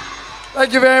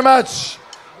 Thank you very much.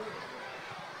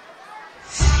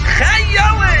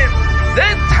 Chayolim, the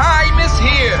time is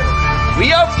here.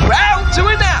 We are proud to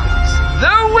announce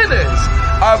the winners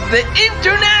of the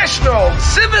International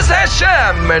Tzivos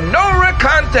Hashem Menorah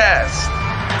Contest.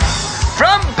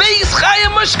 From Beis Chaya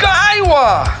Mushka,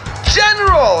 Iowa,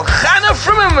 General Chana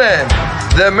Frimmerman.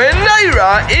 The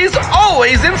menorah is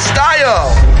always in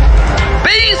style.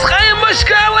 Beis Chaya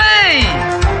Mushka, LA.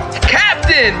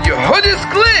 Captain Yehudis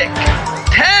Glick.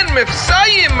 10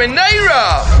 Mifsayim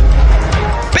Menorah.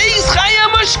 Beis Chaya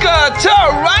Mushka,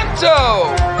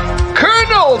 Toronto.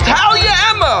 Colonel Talia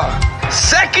Emma.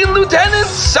 2nd Lieutenant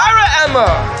Sarah Emma.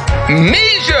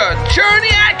 Major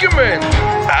Journey Ackerman.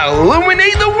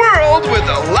 Illuminate the world with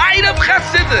the light of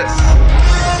Chassidus.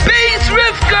 Beis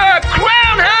Rivka,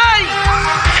 Crown High.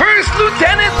 1st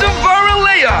Lieutenant Devorah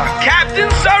Leah,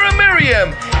 Captain Sarah Miriam,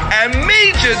 and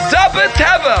Major Dubba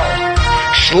Tevel.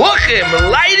 Shluchim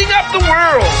lighting up the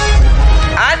world.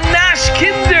 Anash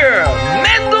Kinder,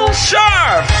 Mendel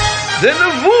Sharf, the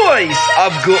voice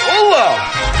of Geula.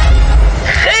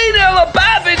 Cheder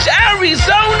Lubavitch,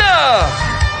 Arizona.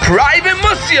 Private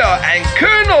Musya and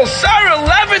Colonel Sarah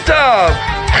Levitov.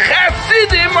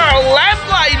 Chassidim are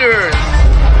lamplighters.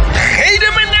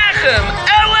 Cheder Menachem,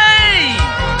 LA.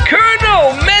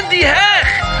 Colonel Mendy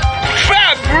Hech,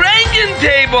 Fab Rankin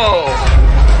Table.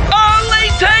 Ole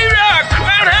Teira,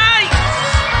 Crown Heights.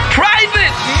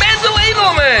 Private Mendel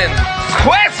Edelman,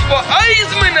 Quest for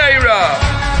Eismaneira.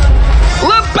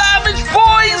 Lubavitch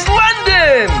Boys,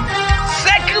 London.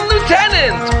 2nd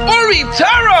Lieutenant Uri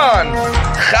Taran,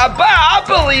 Chaba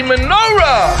Abeli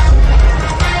Menorah.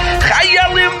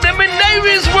 Chayalim, the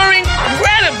menorahs were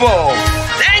incredible.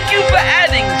 Thank you for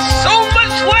adding so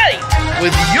much light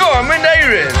with your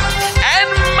menorahs. And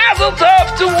Mazel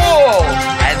Tov to all.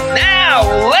 And now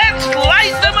let's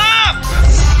light them up.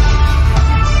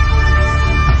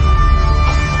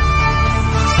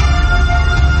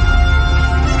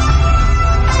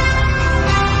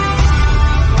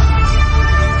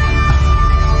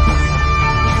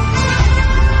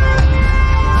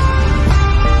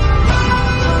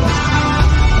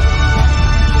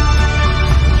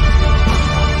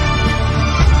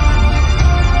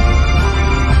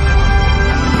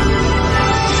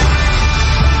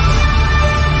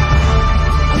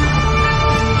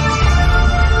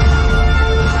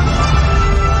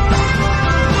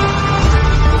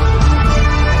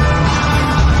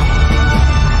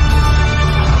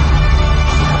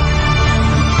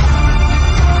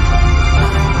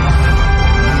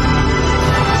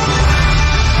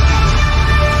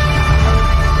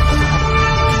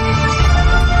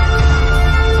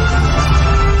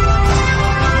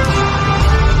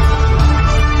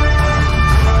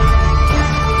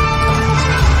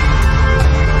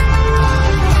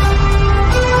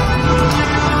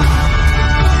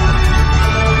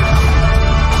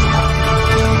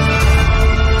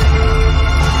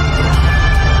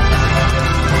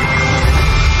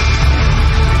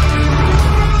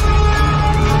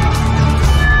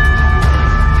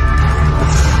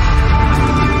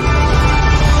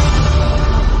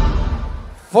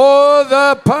 For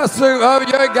the pasuk of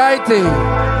your gaiti.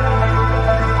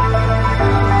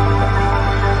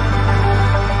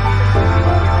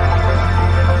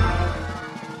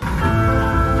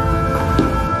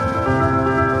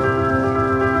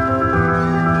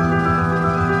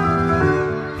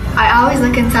 I always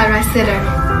look inside my siddur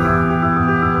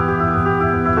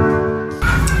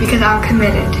because I'm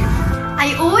committed.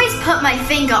 I always put my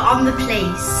finger on the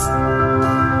place.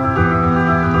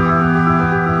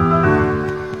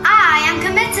 I am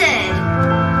committed.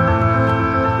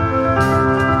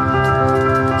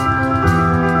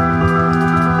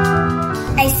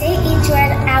 I say each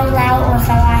word out loud with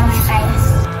a lot of faith.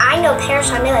 I know Perish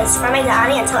HaMilas from my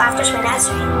Da'ani until after Shemini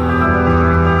Esrei.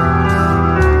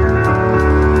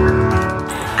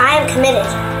 I am committed.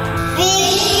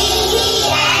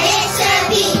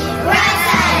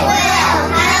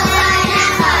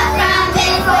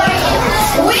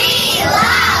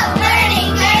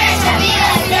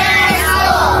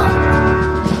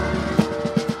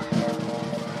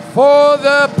 For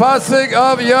the pasuk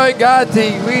of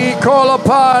Yoigati, we call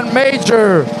upon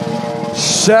Major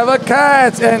Sheva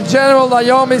Katz and General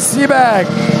Naomi Sibak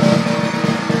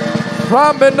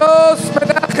from Benos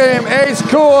Menachem, a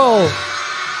school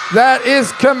that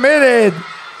is committed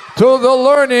to the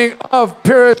learning of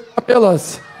Perish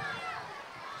HaMilas.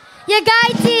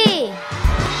 Yagaiti,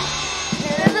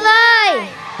 Nikolai,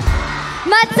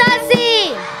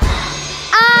 Matzazi,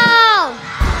 Al,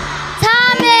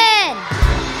 Tamin,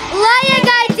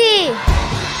 Layagaiti,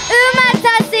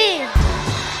 Umatasi,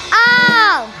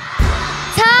 Al,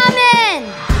 Tamin,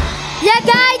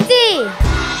 Yagaiti,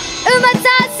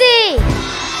 Umatasi,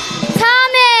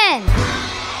 Tamin.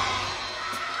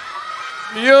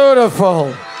 Beautiful.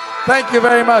 Thank you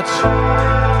very much.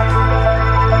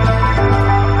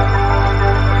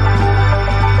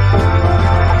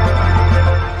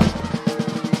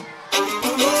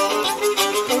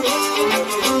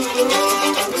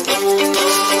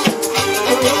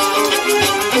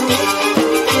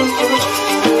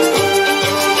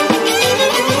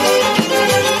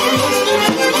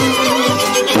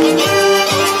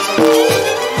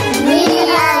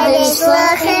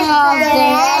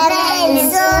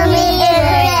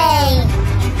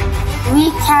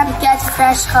 Can't get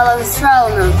fresh Challah Yisrael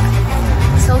milk,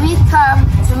 so we come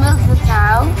to milk the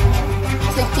cow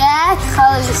to get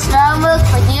Challah Yisrael milk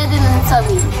for Yidden and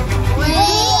Tzavim. We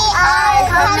are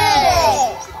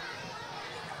committed.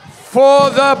 For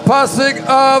the pasuk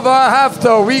of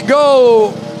Haftarah, we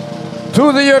go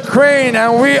to the Ukraine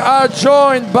and we are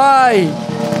joined by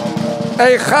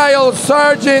a Chayil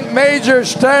Sergeant Major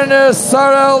Sterner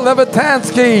Sarel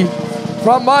Levitansky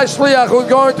from my shliach, who's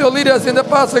going to lead us in the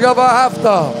pasuk of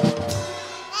Haftarah.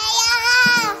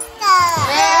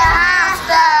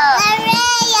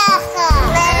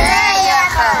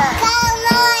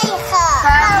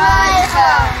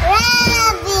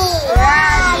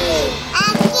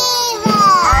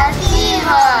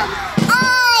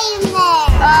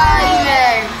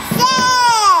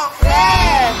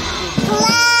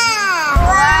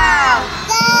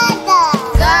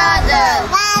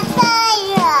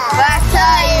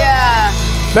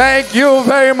 Thank you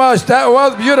very much. That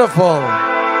was beautiful.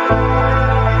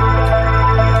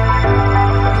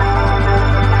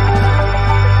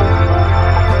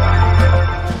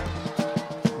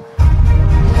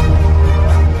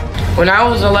 When I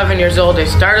was 11 years old, I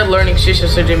started learning Shisha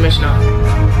Sujei Mishnah.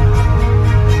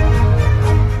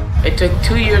 It took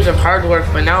 2 years of hard work,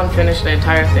 but now I'm finished the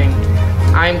entire thing.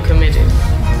 I'm committed.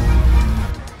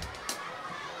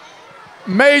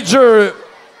 Major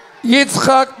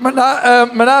Yitzchak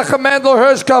Menachem Mendel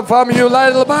Hirschkopf from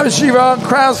United Lubavitch Shiva on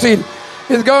Crown Street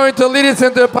is going to lead us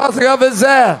into the pasuk of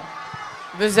V'zeh.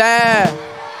 V'zeh,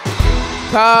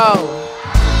 Kol,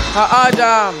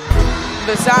 Ha'adam,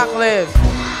 V'sachliv,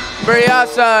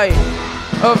 Briasai,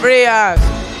 Obrias,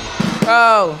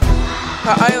 Kol,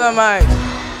 Ha'ailamite,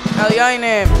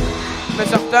 Elyainim,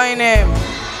 V'sachtainim,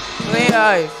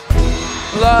 Le'ai,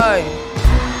 Loi,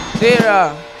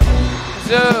 Zira,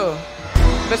 Zu,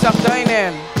 Thank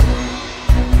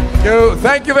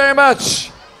you very much.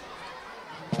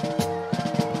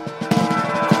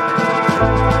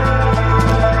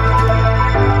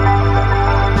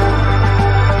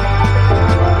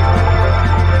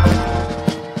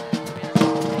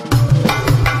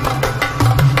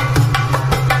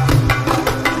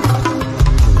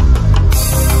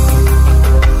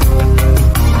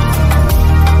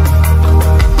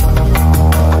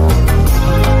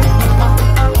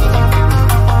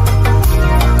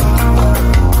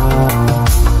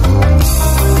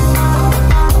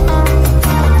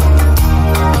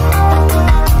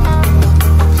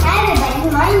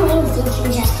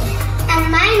 And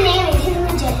my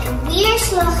We're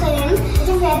Shluchim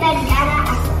to Rebbe in Ghana,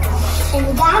 Africa. In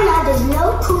Ghana, there's no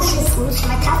kosher food, so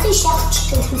my tati shells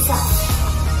chicken himself.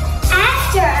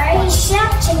 After he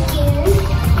shelled chicken,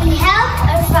 he helped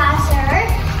our father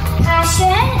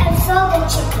Hashem and fill the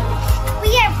chicken. We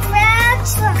are proud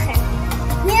Shluchim.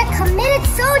 We are committed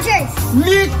soldiers.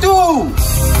 Me too!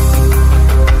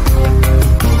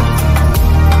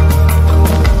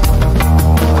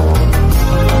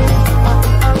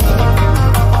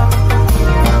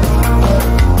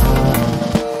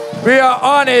 We are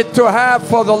honored to have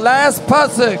for the last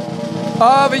pasuk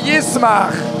of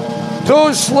Yismach,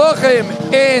 two Shluchim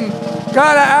in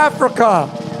Ghana, Africa.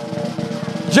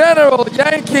 General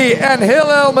Yankee and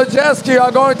Hillel Majeski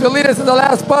are going to lead us in the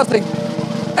last pasuk.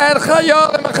 And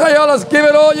Chayol and Chayolas, give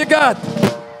it all you got.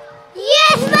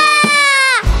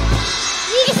 Yismach!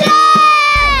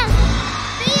 Yisrael!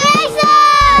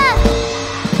 Yisrael!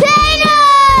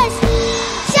 Tainus!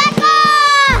 Shaka!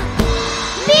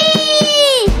 Mi!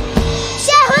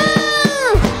 Shahu!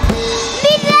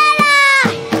 Midrela!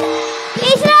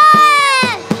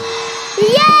 Israel!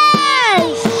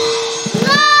 Yes!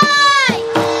 Noi!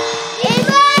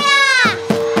 Israel!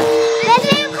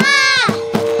 Besimcha!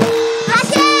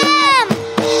 Hashem!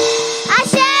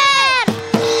 Asher!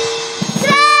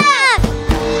 Tzrak!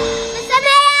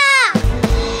 Mesameach!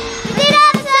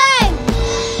 V'diratzim!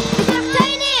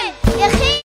 V'tachtonim!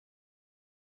 Yechid!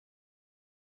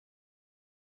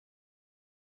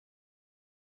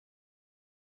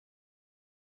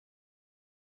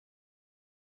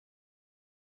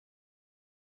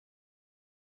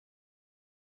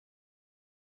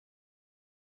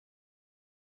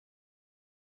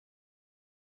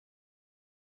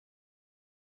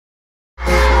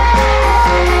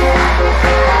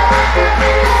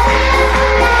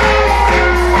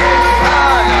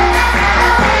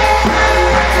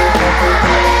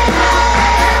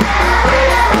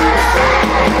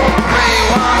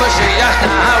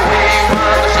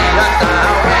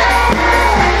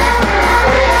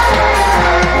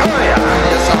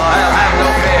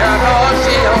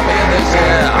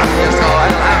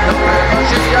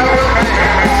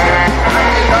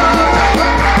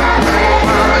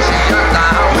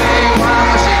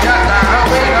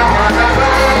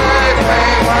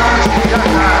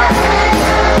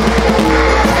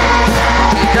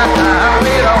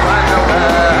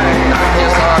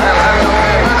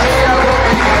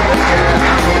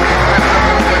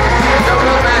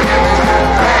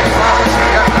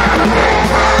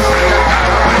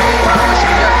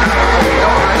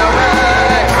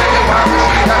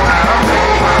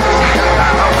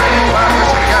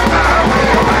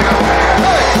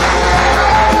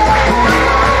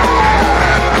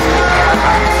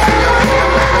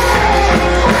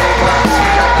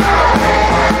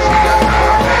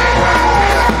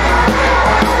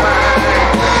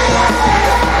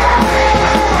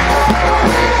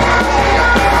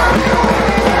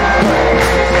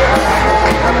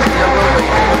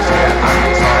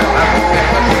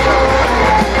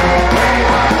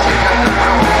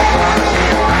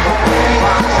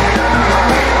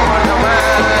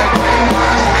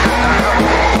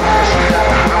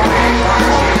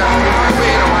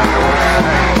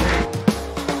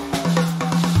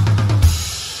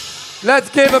 Let's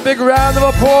give a big round of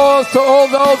applause to all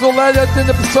those who led us in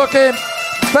the Pesukim.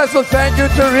 Special thank you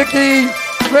to Ricky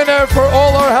Winner for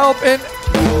all our help in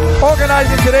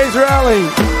organizing today's rally.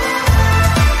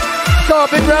 So a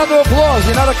big round of applause.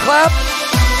 You know how to clap?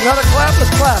 You know how to clap?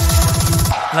 Let's clap.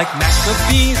 Like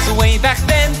Maccabees way back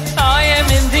then, I am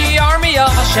in the army of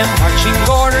Hashem. Marching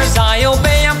orders, I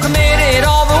obey, I'm committed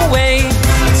all the way.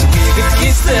 So give it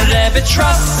kiss the Rebbe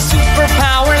trust.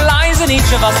 Superpower lies in each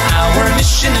of us. Our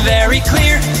mission very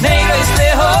clear. Neila is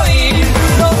lehoir.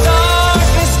 No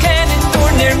darkness can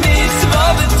endure near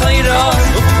mitzvah v'Torah.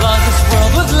 We'll flood this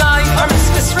world with light. Our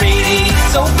mitzvah's radiate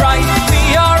so bright.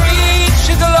 We are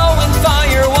each a glowing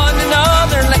fire. One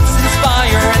another let's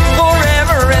inspire. And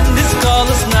forever end this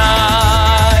godless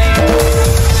night.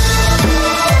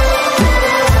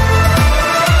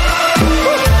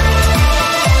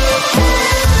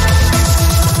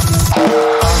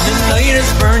 The night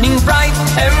is burning bright.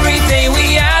 Every day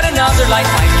we add another light.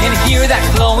 I can hear that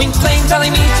glowing flame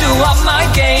telling me to up my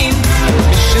game.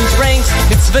 Missions ranks,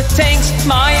 mitzvah tanks.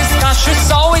 My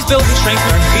iskashrus always building strength.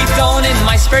 Learn Chidon in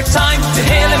my spare time. To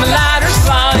hail him ladders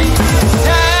climb.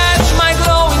 Catch my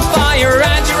glowing fire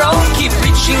at your own. Keep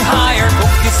reaching higher.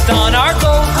 Focused on our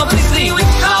goal. Completely with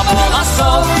Kabbalah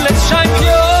soul. Let's shine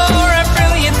pure and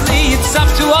brilliantly. It's up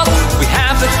to us. We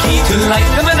have the key to light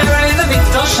the menorah in the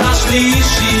Mikdash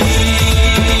HaShlishi.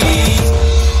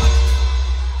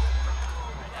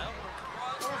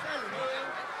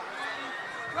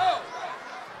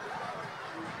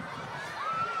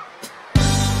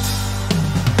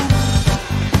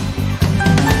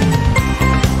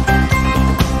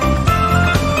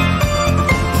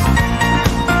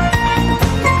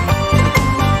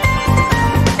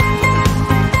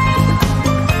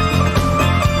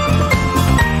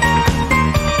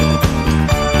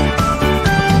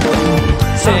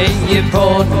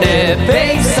 Sheyibone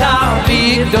Beis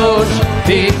HaMikdash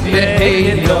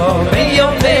B'Meiro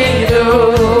B'Yomeinu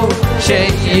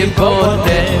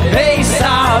Sheyibone Beis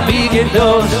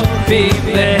HaMikdash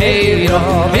B'Meiro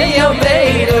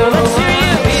B'Yomeinu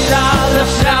Yidal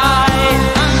Shrei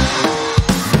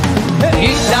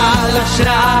Yidal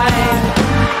Shrei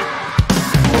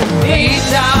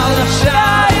Yidal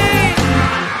Shrei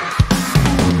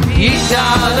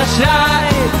Yidal Shrei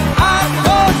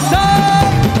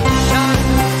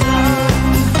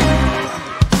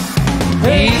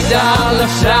Yidal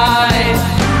Shrei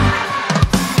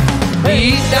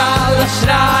Yidal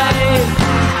Shrei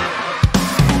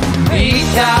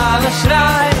Yidal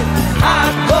Shrei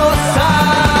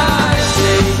Akosai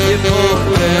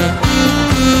Sheyibone.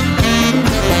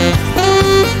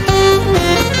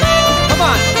 Come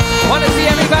on, I want to see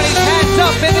everybody's hands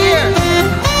up in the air.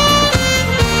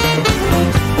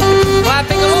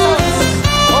 Clapping along.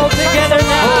 All together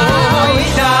now.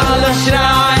 Yidal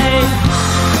Shrei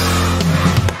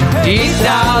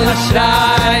Yidal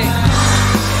Shrei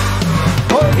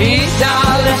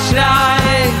Yidal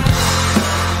Shrei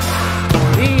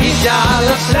Yidal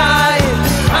Shrei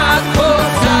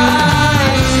Akosai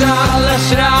Yidal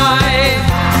Shrei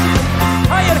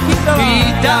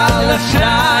Yidal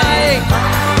Shrei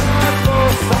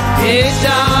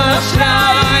Yidal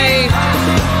Shrei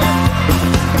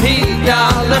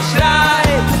Yidal Shrei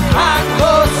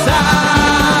Akosai.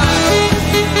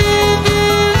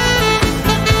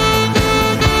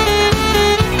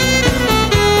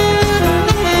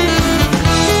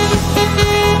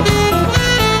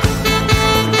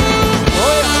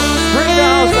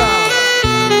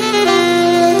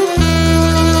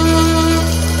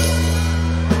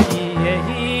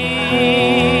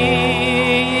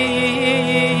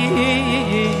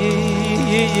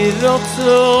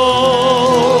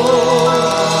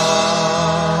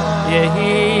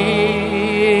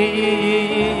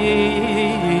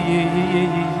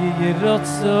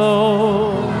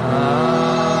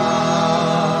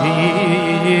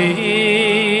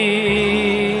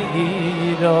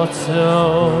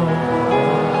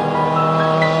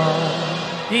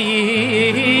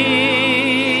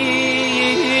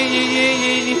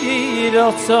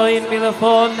 In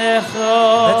Milafonecha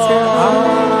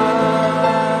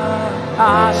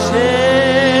Hashem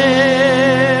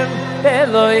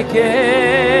Elokeinu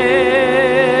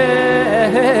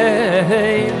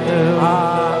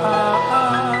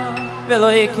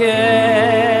Velokeinu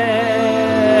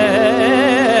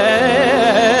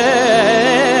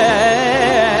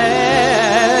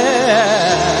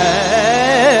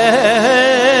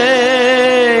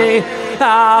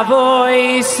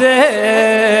Avoiseinu.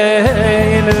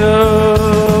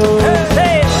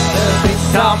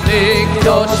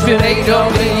 Mikdash v'reinu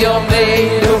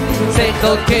v'yomeinu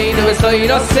Seichel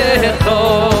v'soyrosecho.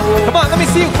 Come on, let me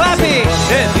see you clapping.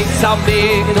 Mikdash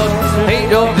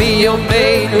v'reinu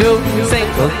v'yomeinu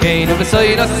Seichel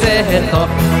v'soyrosecho.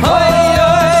 Oy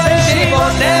oy,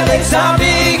 Shimone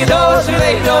Mikdash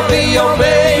v'reinu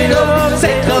v'yomeinu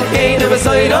Seichel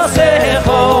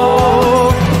v'soyrosecho.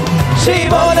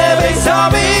 Shimone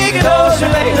Mikdash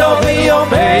v'reinu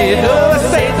v'yomeinu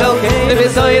Seichel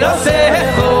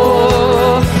v'soyrosecho.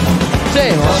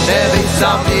 Shimone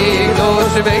Mikdash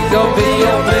v'reinu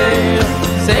v'yomeinu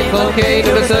Seichel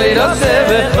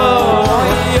v'soyrosecho.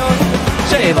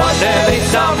 Shimone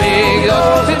Mikdash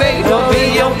v'reinu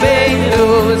v'yomeinu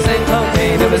Seichel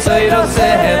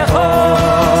v'soyrosecho.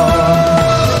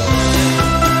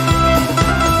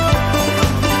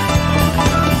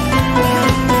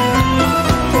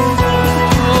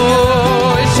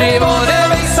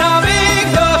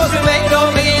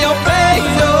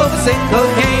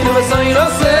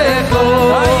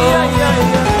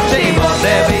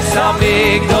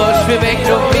 Mikdash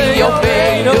v'meikro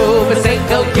v'yomeinu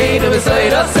v'seichel keinu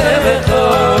v'soyrosecho.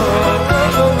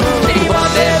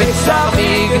 Shimone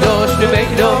Mikdash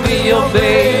v'meikro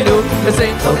v'yomeinu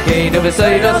v'seichel keinu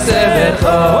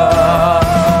v'soyrosecho.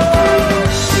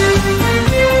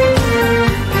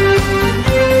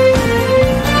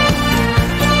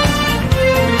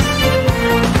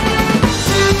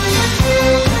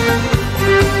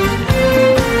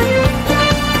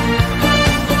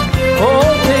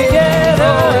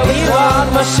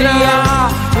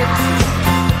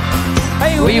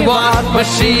 We want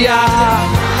Mashiach.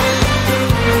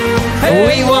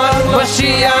 We want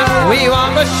Mashiach. We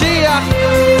want Mashiach.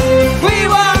 We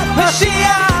want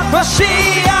Mashiach.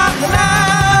 Mashiach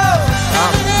now.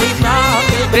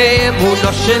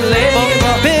 באמונו שלנו,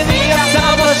 בביאת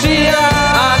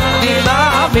המשיח.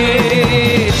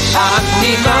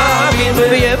 אני מאמין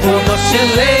באמונו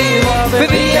שלנו,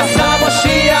 בביאת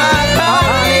המשיח.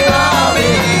 אני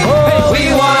מאמין.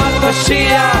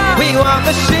 Mashiach. We want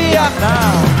Mashiach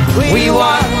now. We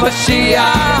want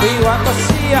Mashiach. We want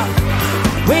Mashiach.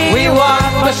 We want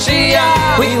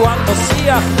Mashiach. We want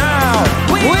Mashiach now.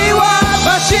 We want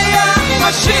Mashiach.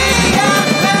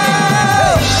 Mashiach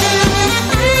now.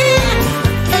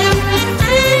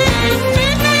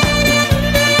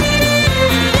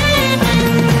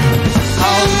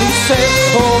 Al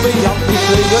Yisrael, Yam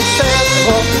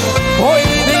Yisrael, Hoy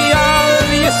Diyar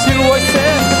Yeshua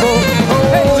Yisrael.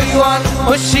 We want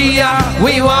Mashiach,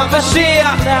 we want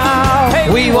Mashiach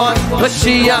now. We want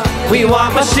Mashiach, we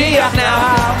want Mashiach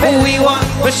now. We want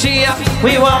Mashiach,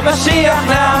 we want Mashiach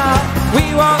now.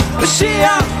 We want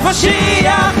Mashiach,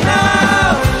 Mashiach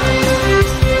now.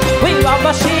 We want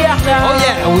Mashiach now. Oh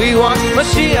yeah, we want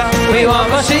Mashiach, we want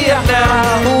Mashiach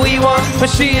now. We want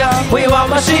Mashiach, we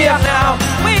want Mashiach now.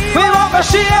 We want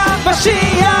Mashiach,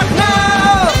 Mashiach now.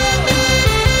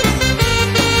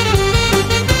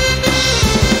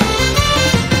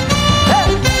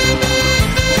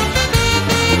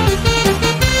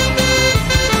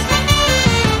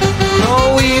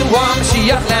 We want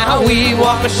Mashiach now, we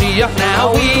want Mashiach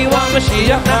now, we want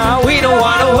Mashiach now, we don't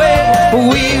want to wait.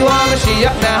 We want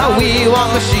Mashiach now, we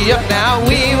want Mashiach now,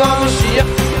 we want Mashiach,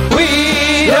 we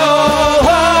don't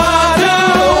want to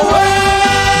wait.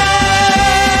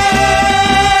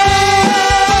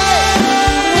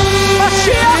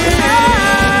 Mashiach now.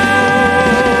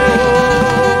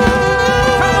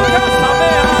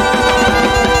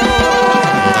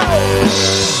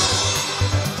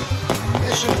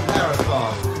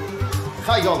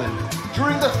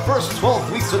 During the first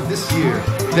 12 weeks of this year,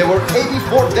 there were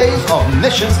 84 days of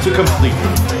missions to complete.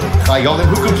 Chayolim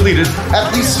who completed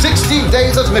at least 60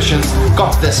 days of missions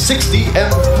got the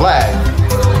 60M flag.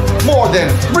 More than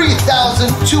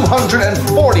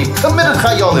 3,240 committed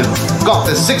Chayolim got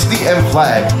the 60M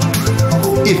flag.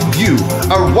 If you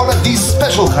are one of these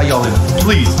special Chayolim,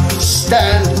 please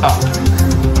stand up.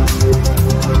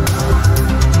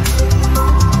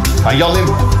 Chayolim,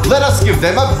 let us give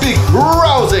them a big,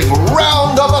 rousing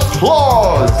round of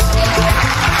applause.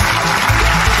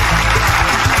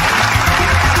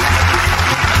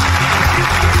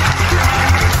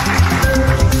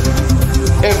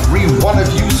 Every one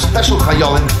of you special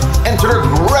Chayolim enter a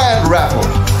grand raffle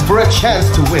for a chance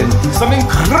to win some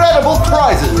incredible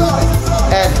prizes.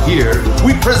 And here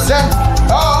we present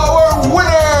our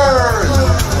winners!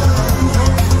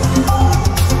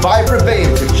 5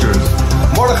 Rebbeim pictures.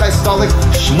 Mordechai Stolik,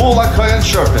 Shmuel HaKoyen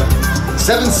Sherpin,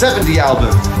 770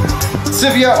 album,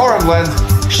 Tzivos Hashem,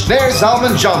 Shneir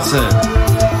Zalman Johnson,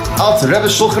 Alter Rebbe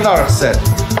Shulchan Aruch set,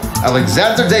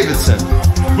 Alexander Davidson,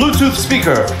 Bluetooth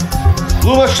speaker,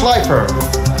 Lula Schleifer,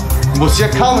 Musia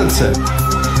Collinson,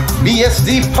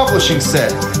 BSD publishing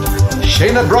set,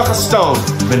 Shayna Bracha Stone,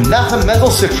 Menachem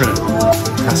Mendel Citron,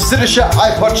 Hasidisha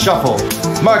iPod Shuffle,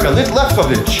 Margalit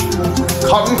Lefkovich,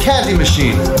 Cotton Candy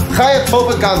Machine, Chaya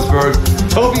Tova Gansberg,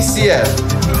 Toby Siev,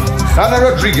 Chana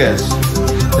Rodriguez,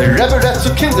 the Rebbe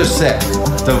Retzu Kinder Set,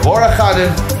 Devora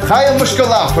Chanin, Chaya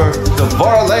Mushkalaufer,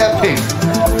 Devora Leah Pink,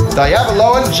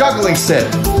 Diabolo and Juggling Set,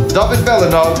 David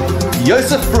Belanov,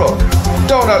 Yosef Brook,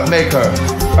 Donut Maker,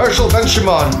 Herschel Ben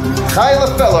Shimon, Chaya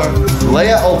Lefeller,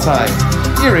 Leah Oldtime,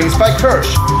 Earrings by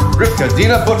Kirsch, Rivka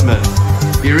Dina Butman,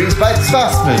 Earrings by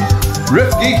Tzvassman,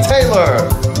 Rifki Taylor,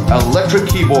 Electric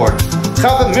Keyboard,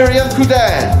 Chava Miriam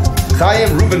Kudan,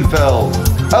 Chaim Rubenfeld,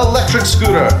 Electric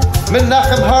Scooter,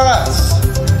 Menachem Haratz,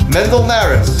 Mendel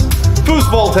Naris,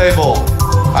 Foosball Table,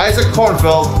 Isaac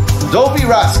Kornfeld, Dovie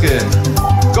Raskin,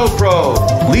 GoPro,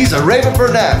 Lisa Raven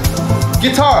Burnett,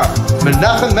 Guitar,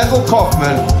 Menachem Mendel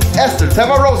Kaufman, Esther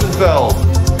Tema Rosenfeld,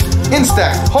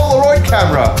 Instax Polaroid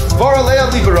Camera, Voralea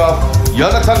Liberov,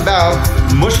 Jonathan Baum,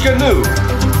 Mushka Nu,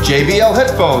 JBL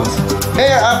Headphones,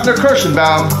 Meir Abner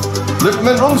Kirschenbaum,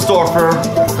 Lippman Rumsdorfer,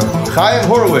 Chaim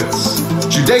Horowitz,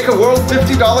 Judaica World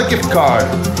 $50 gift card,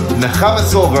 Nechama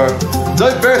Silver,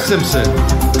 Doug Bear Simpson,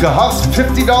 Kahaf's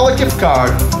 $50 gift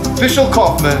card, Fishel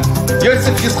Kaufman,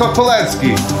 Yosef Yitzchak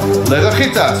Polanski, Leather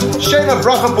Chitas, Shayna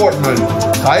Bracha Bortman,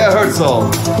 Chaya Herzl,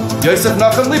 Yosef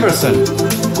Nachum Lieberson,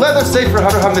 Leather Sefer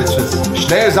Hadar HaMitzvahs,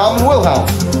 Shneir Zalman Wilhelm,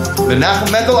 Menachem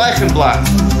Mendel Eichenblatt,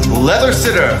 Leather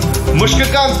Sitter, Mushka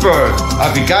Gansberg,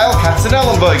 Abigail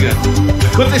Katzenellenbogen,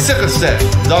 Kutli Sicherset,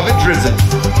 David Drizzen,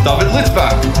 David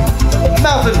Litvak,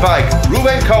 Mountain Bike,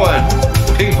 Ruben Cohen,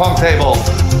 Ping Pong Table,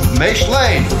 Meish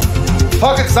Lane,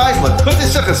 Pocket Seisler, Kutli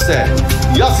Sicherset,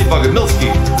 Yossi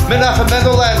Bogomilsky, Menachem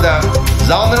Mendel Landau,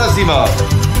 Zalman Azimov,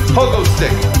 Pogo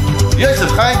Stick,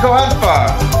 Yosef Chaim Kohan Far,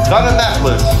 Chana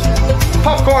Necklace,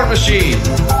 Popcorn Machine,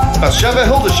 Bathsheba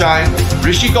Hildesheim,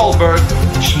 Rishi Goldberg,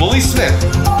 Shmuley Smith,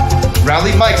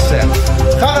 Rally Mike Set,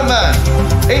 Chana Man,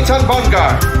 Eitan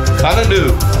Bongar,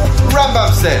 Chanukah,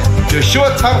 Rambam said, Yeshua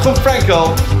Tamchum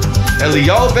Frankel,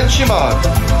 Eliyahu Ben Shimon,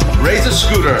 Razor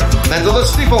Scooter, Mendele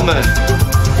Stiefelman,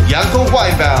 Yankel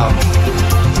Weinbaum,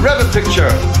 Rebbe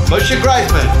Picture, Moshe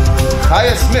Greisman,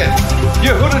 Chaya Smith,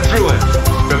 Yehuda Druin,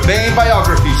 Rebbein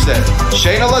Biography set,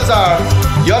 Shayna Lazar,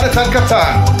 Yonatan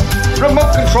Katan,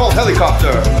 Remote Control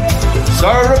Helicopter,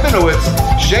 Sarah Rabinowitz,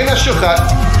 Shayna Shuchat,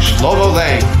 Shlomo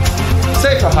Lane,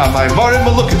 Sefer HaMaimorim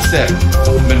Melukin set,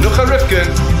 Menucha Rifkin,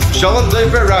 Shalom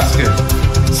Lever Raskin,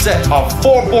 set of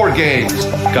 4 board games,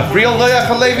 Gabriel Noach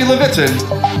Halevi Levitin,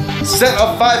 set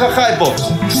of 5 Achai books,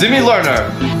 Simi Lerner,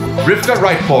 Rivka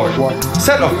Wrightport,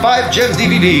 set of 5 Gem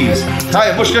DVDs,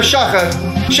 Taya Mushka Shachat,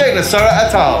 Shayna Sarah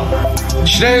Atal,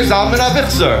 Shneir Zalman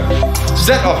Avichzer,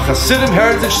 set of Hasidim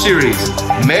Heritage Series,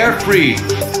 Mayor Free,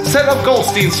 set of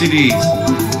Goldstein CDs,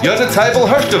 Yonah Teibel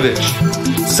Hershkovich,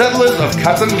 Settlers of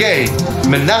Katan Gay,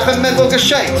 Menachem Mendel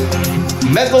Geschenk,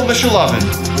 Mendel Mishulavin,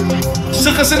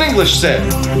 Sichas in English set,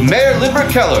 Mayor Liber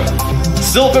Keller,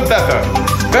 Silver Becker,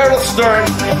 Beryl Stern,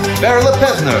 Beryl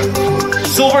Pesner,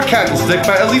 Silver Candlestick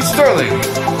by Elite Sterling,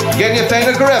 Genya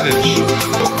Fana Gorevich,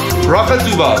 Bracha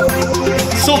Duba,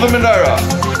 Silver Menorah,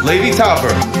 Lady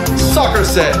Tauber, Soccer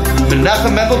Set,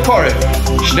 Menachem Mendel Korich,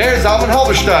 Shneir Zalman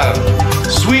Halberstadt,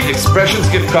 Sweet Expressions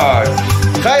Gift Card,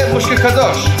 Chaya Mushka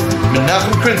Kadosh,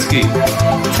 Menachem Krinsky,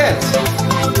 Tent,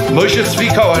 Moshe Tzvi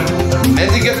Cohen,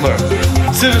 Mendy Gittler,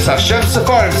 Tzivos Hashem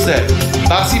Sefarim Set,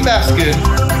 Basi Baskin,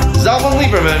 Zalman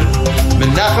Lieberman,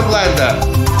 Menachem Landa,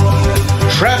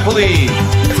 Trampoline,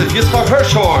 Tzid Yitzchak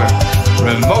Hirschhorn,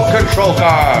 Remote Control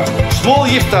Car, Shmuel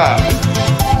Yiftach,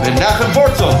 Menachem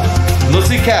Bortel,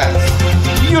 Lucy Katz,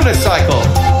 Unicycle,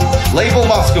 Label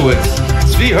Moskowitz,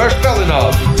 Tzvi Hirsch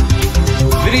Belinov,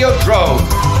 Video Drone,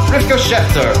 Rivka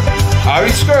Schechter, Ari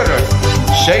Skirter,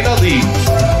 Shayna Leeds,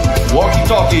 Walkie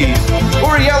Talkies,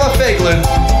 Uriella Faglin,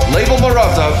 Label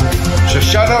Morozov,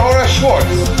 Shoshana Ora Schwartz,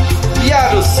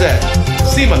 Yadu Set,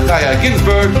 Sima Chaya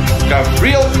Ginsberg,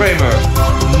 Gabriel Kramer.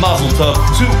 Mazel tov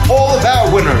to all of our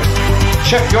winners.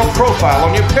 Check your profile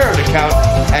on your parent account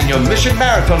and your Mission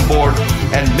Marathon board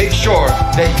and make sure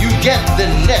that you get the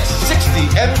next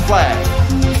 60M flag.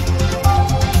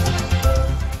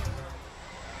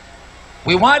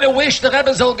 We want to wish the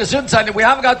Rebbe Zol gesund sein. We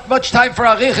haven't got much time for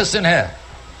Arichas in here.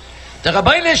 The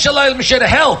Rabbeinu Shalom should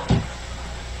help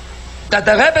that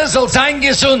the Rebbe Zol sein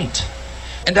gesund.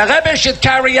 And the Rebbe should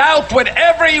carry out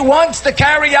whatever he wants to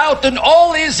carry out in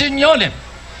all his inyonim.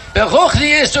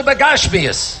 Beruchnius u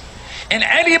begashmius. And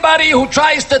anybody who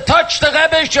tries to touch the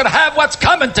Rebbe should have what's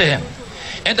coming to him.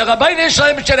 And the Rabbeinu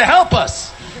Shalom should help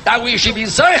us that we should be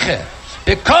zeiche.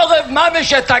 B'korev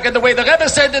mamish attack, and the way the Rebbe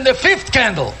said in the 5th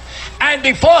candle. And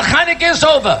before Chanukah is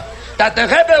over, that the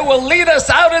Rebbe will lead us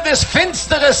out of this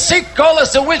finstere sick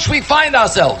golus in which we find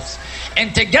ourselves.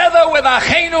 And together with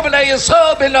Acheinu v'nei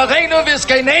Yisrael b'noreinu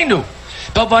v'izkeneinu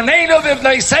b'voneinu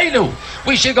v'vneiseinu,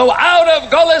 we should go out of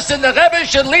golus, and the Rebbe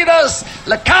should lead us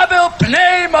l'kabel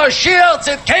pnei Moshiach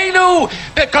tzidkeinu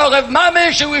b'korev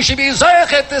mamish, and we should be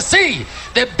zoichet to see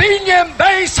the Binyan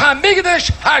Beis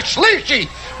Hamikdash Hashlishi,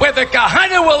 where the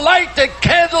Kahana will light the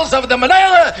candles of the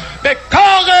menorah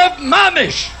b'korev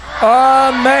mamish.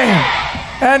 Amen.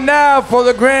 And now for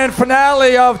the grand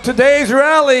finale of today's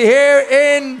rally here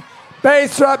in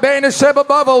Beis Rabbeinu Sheba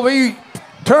Bavel, we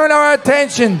turn our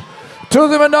attention to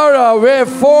the menorah, where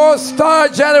 4-star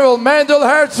General Mendel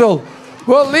Herzl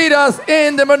will lead us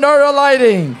in the menorah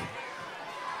lighting.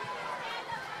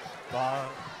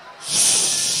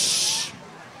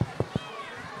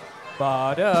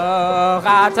 Baruch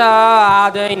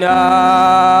atah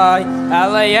Adonai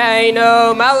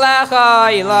Eloheinu melech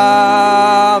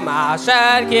haolam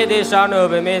asher kiddishanu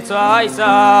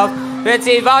b'mitzvosav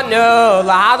v'tzivanu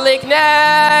lahadlik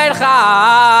ner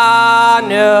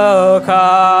Chanukah.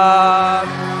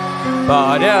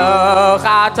 Baruch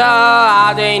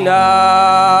atah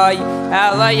Adonai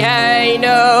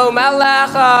Eloheinu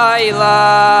melech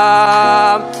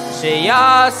haolam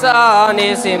Sheyasa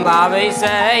nisim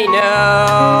laviseinu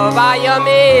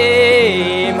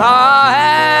vayamim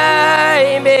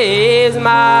ha'hem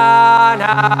bizman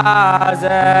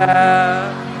hazeh.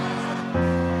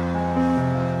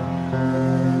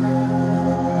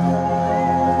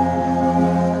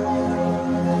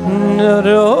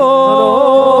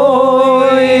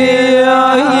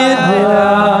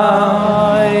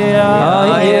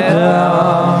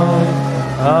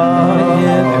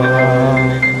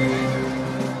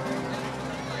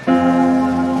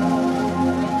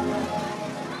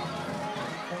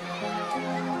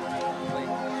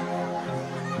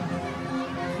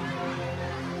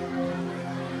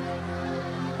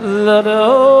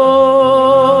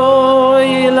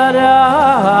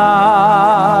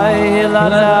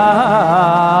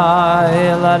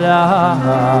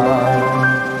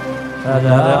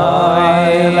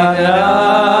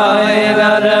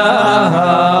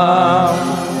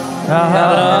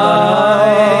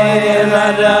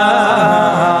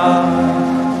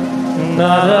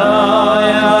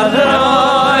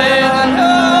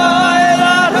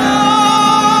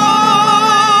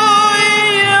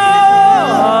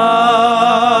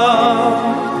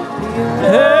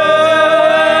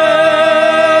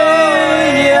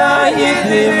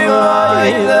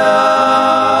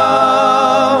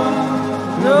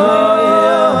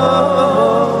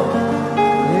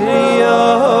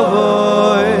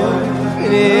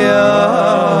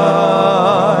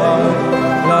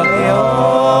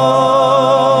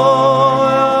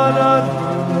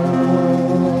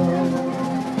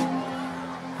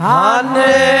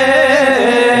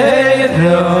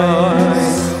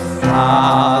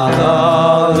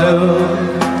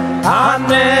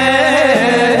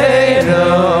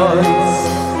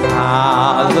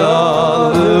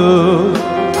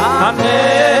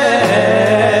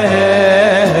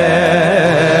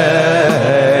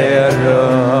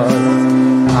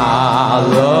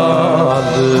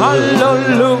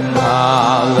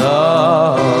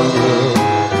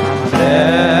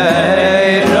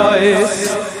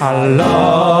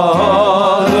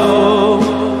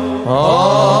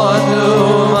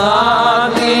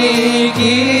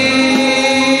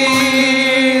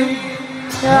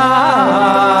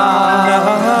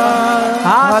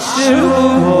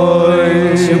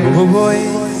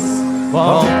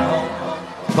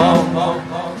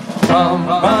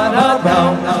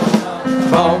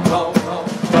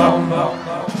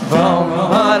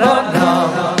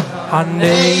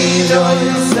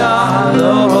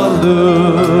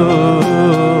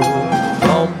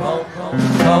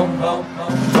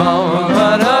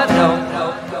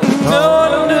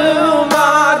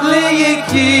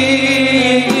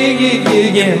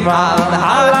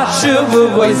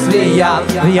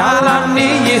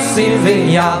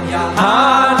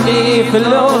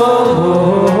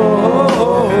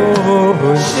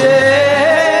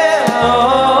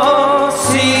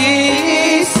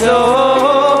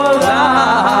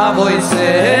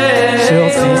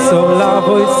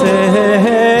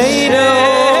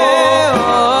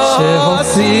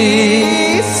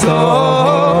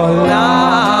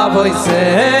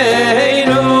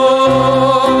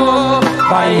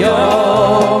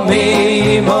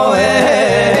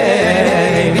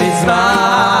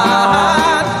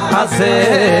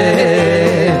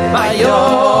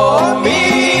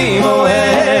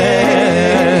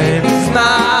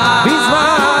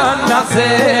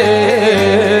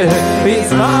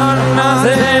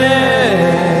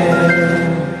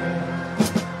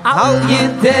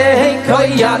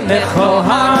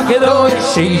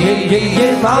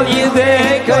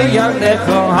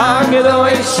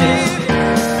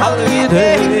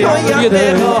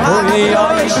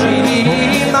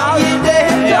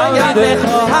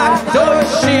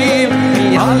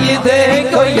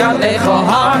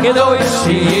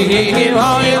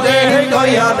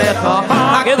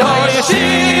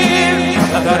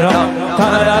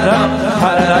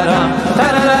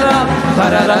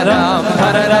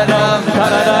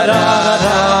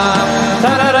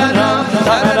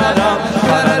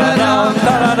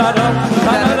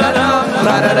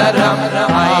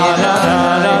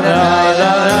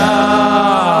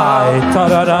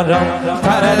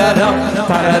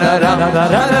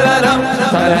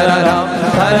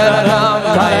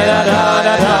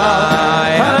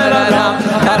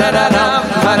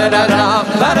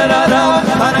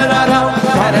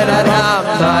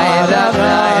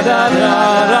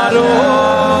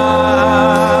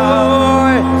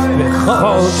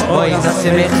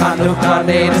 Chanukah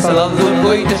name salalu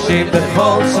koi the ship the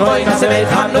whole soy nasem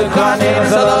Chanukah name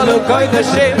salalu koi the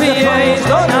ship yes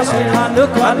nasem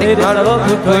Chanukah name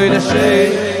salalu koi the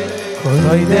ship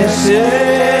koi the ship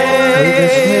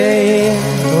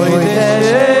koi the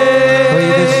ship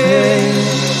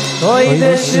koi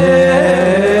the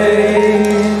ship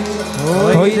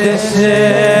koi the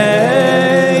ship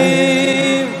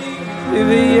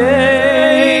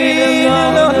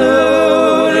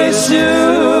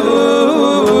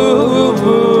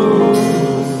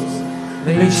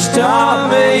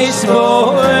Stop me,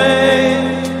 stop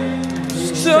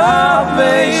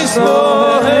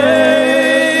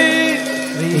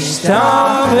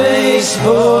me,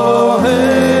 stop me,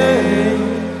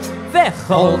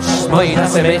 Vechol shmoy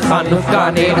nasem Chanukah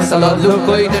name salalu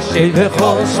koi the ship.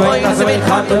 Vechol shmoy nasem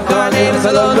Chanukah name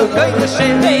salalu koi the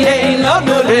ship. Hey,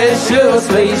 lanu reshus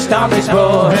stop me,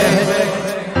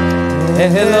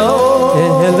 hello,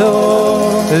 hello,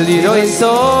 liroy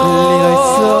so.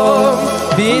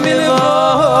 Be me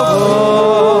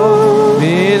love.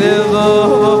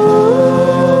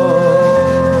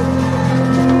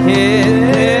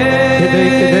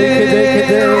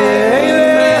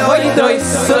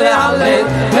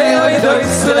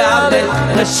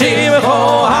 Shimcho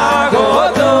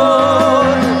HaGodol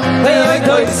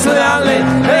Le'oido Yisrael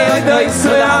Le'oido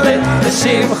Yisrael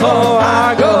Shimcho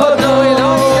HaGodol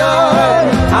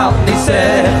Al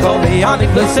Nisecho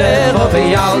V'yanik L'secho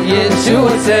V'yal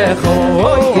Yeshuasecho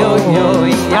Oy oy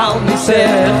oy Al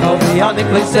Nisecho V'yanik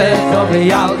L'secho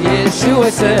V'yal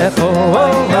Yeshuasecho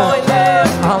Oy oy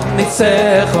Al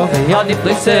Nisecho V'yanik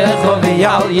L'secho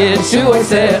V'yal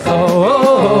Yeshuasecho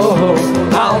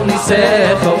Al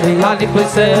Nisecho V'yanik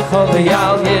L'secho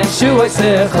V'yal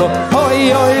Yeshuasecho Oy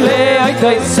oy Le'oido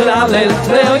Yisrael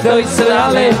Le'oido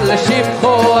Yisrael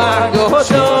L'shimcho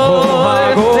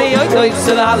HaGodol Le'oido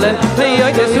Yisrael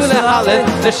Le'oido Yisrael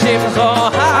L'shimcho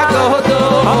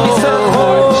HaGodol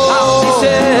Al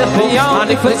Nisecho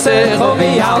V'yanik L'secho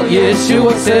V'yal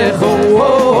Yeshuasecho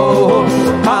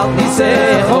Al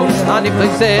Nisecho V'yanik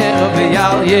L'secho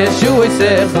V'yal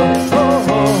Yeshuasecho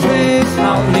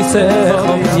Al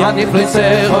Nisecho V'yanik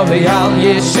L'secho V'yal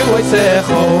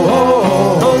Yeshuasecho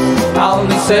Al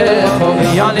Nisecho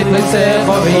V'yanik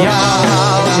L'secho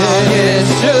V'yal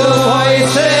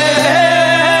Yeshuasecho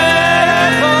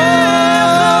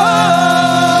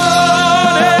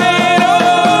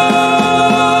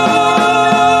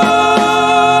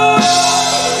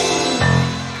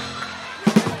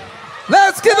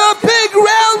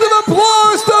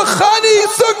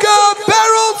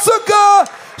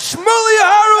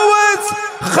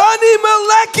Chani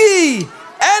Maleki,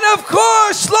 and of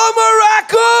course Shlomo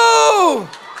Raku.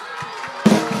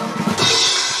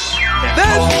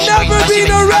 There's never been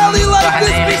a rally like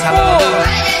this before.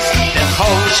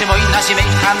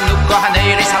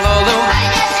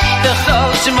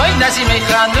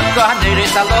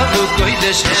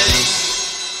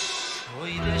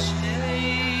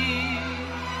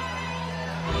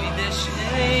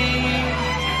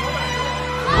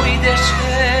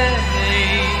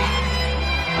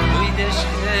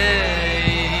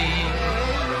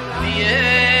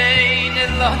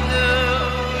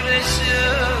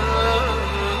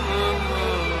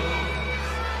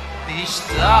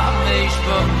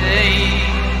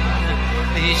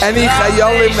 Any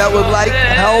chayolim that would like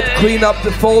help clean up,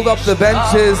 fold up the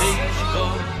benches.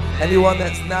 Anyone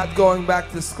that's not going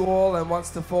back to school and wants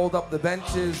to fold up the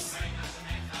benches,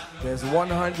 there's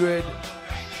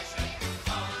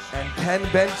 110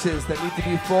 benches that need to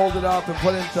be folded up and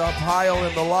put into a pile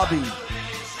in the lobby.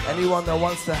 Anyone that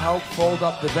wants to help fold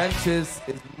up the benches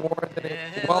is more than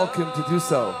welcome to do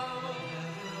so.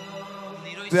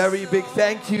 Very big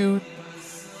thank you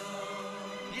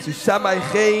to Shammai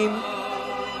Chaim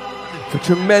for a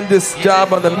tremendous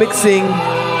job on the mixing.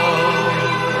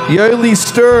 Yoli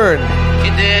Stern,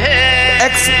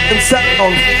 excellent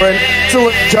sound for an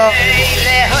excellent job.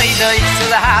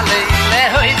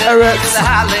 Eretz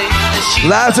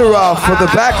Lazarov for the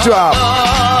backdrop.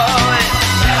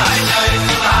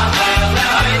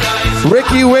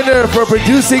 Ricky Winner for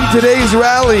producing today's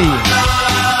rally.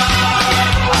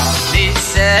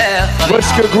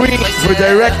 Bushka Green for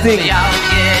directing.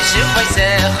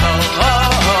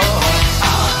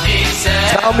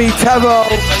 Talmi Tevo,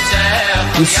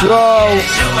 Yisrael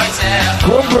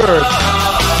Grunberg.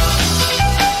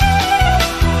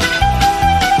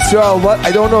 Yisrael, what?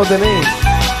 I don't know the name.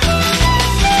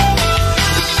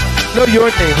 No, your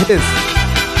name, his.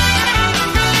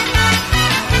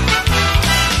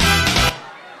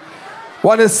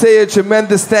 Want to say a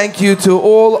tremendous thank you to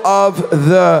all of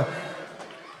the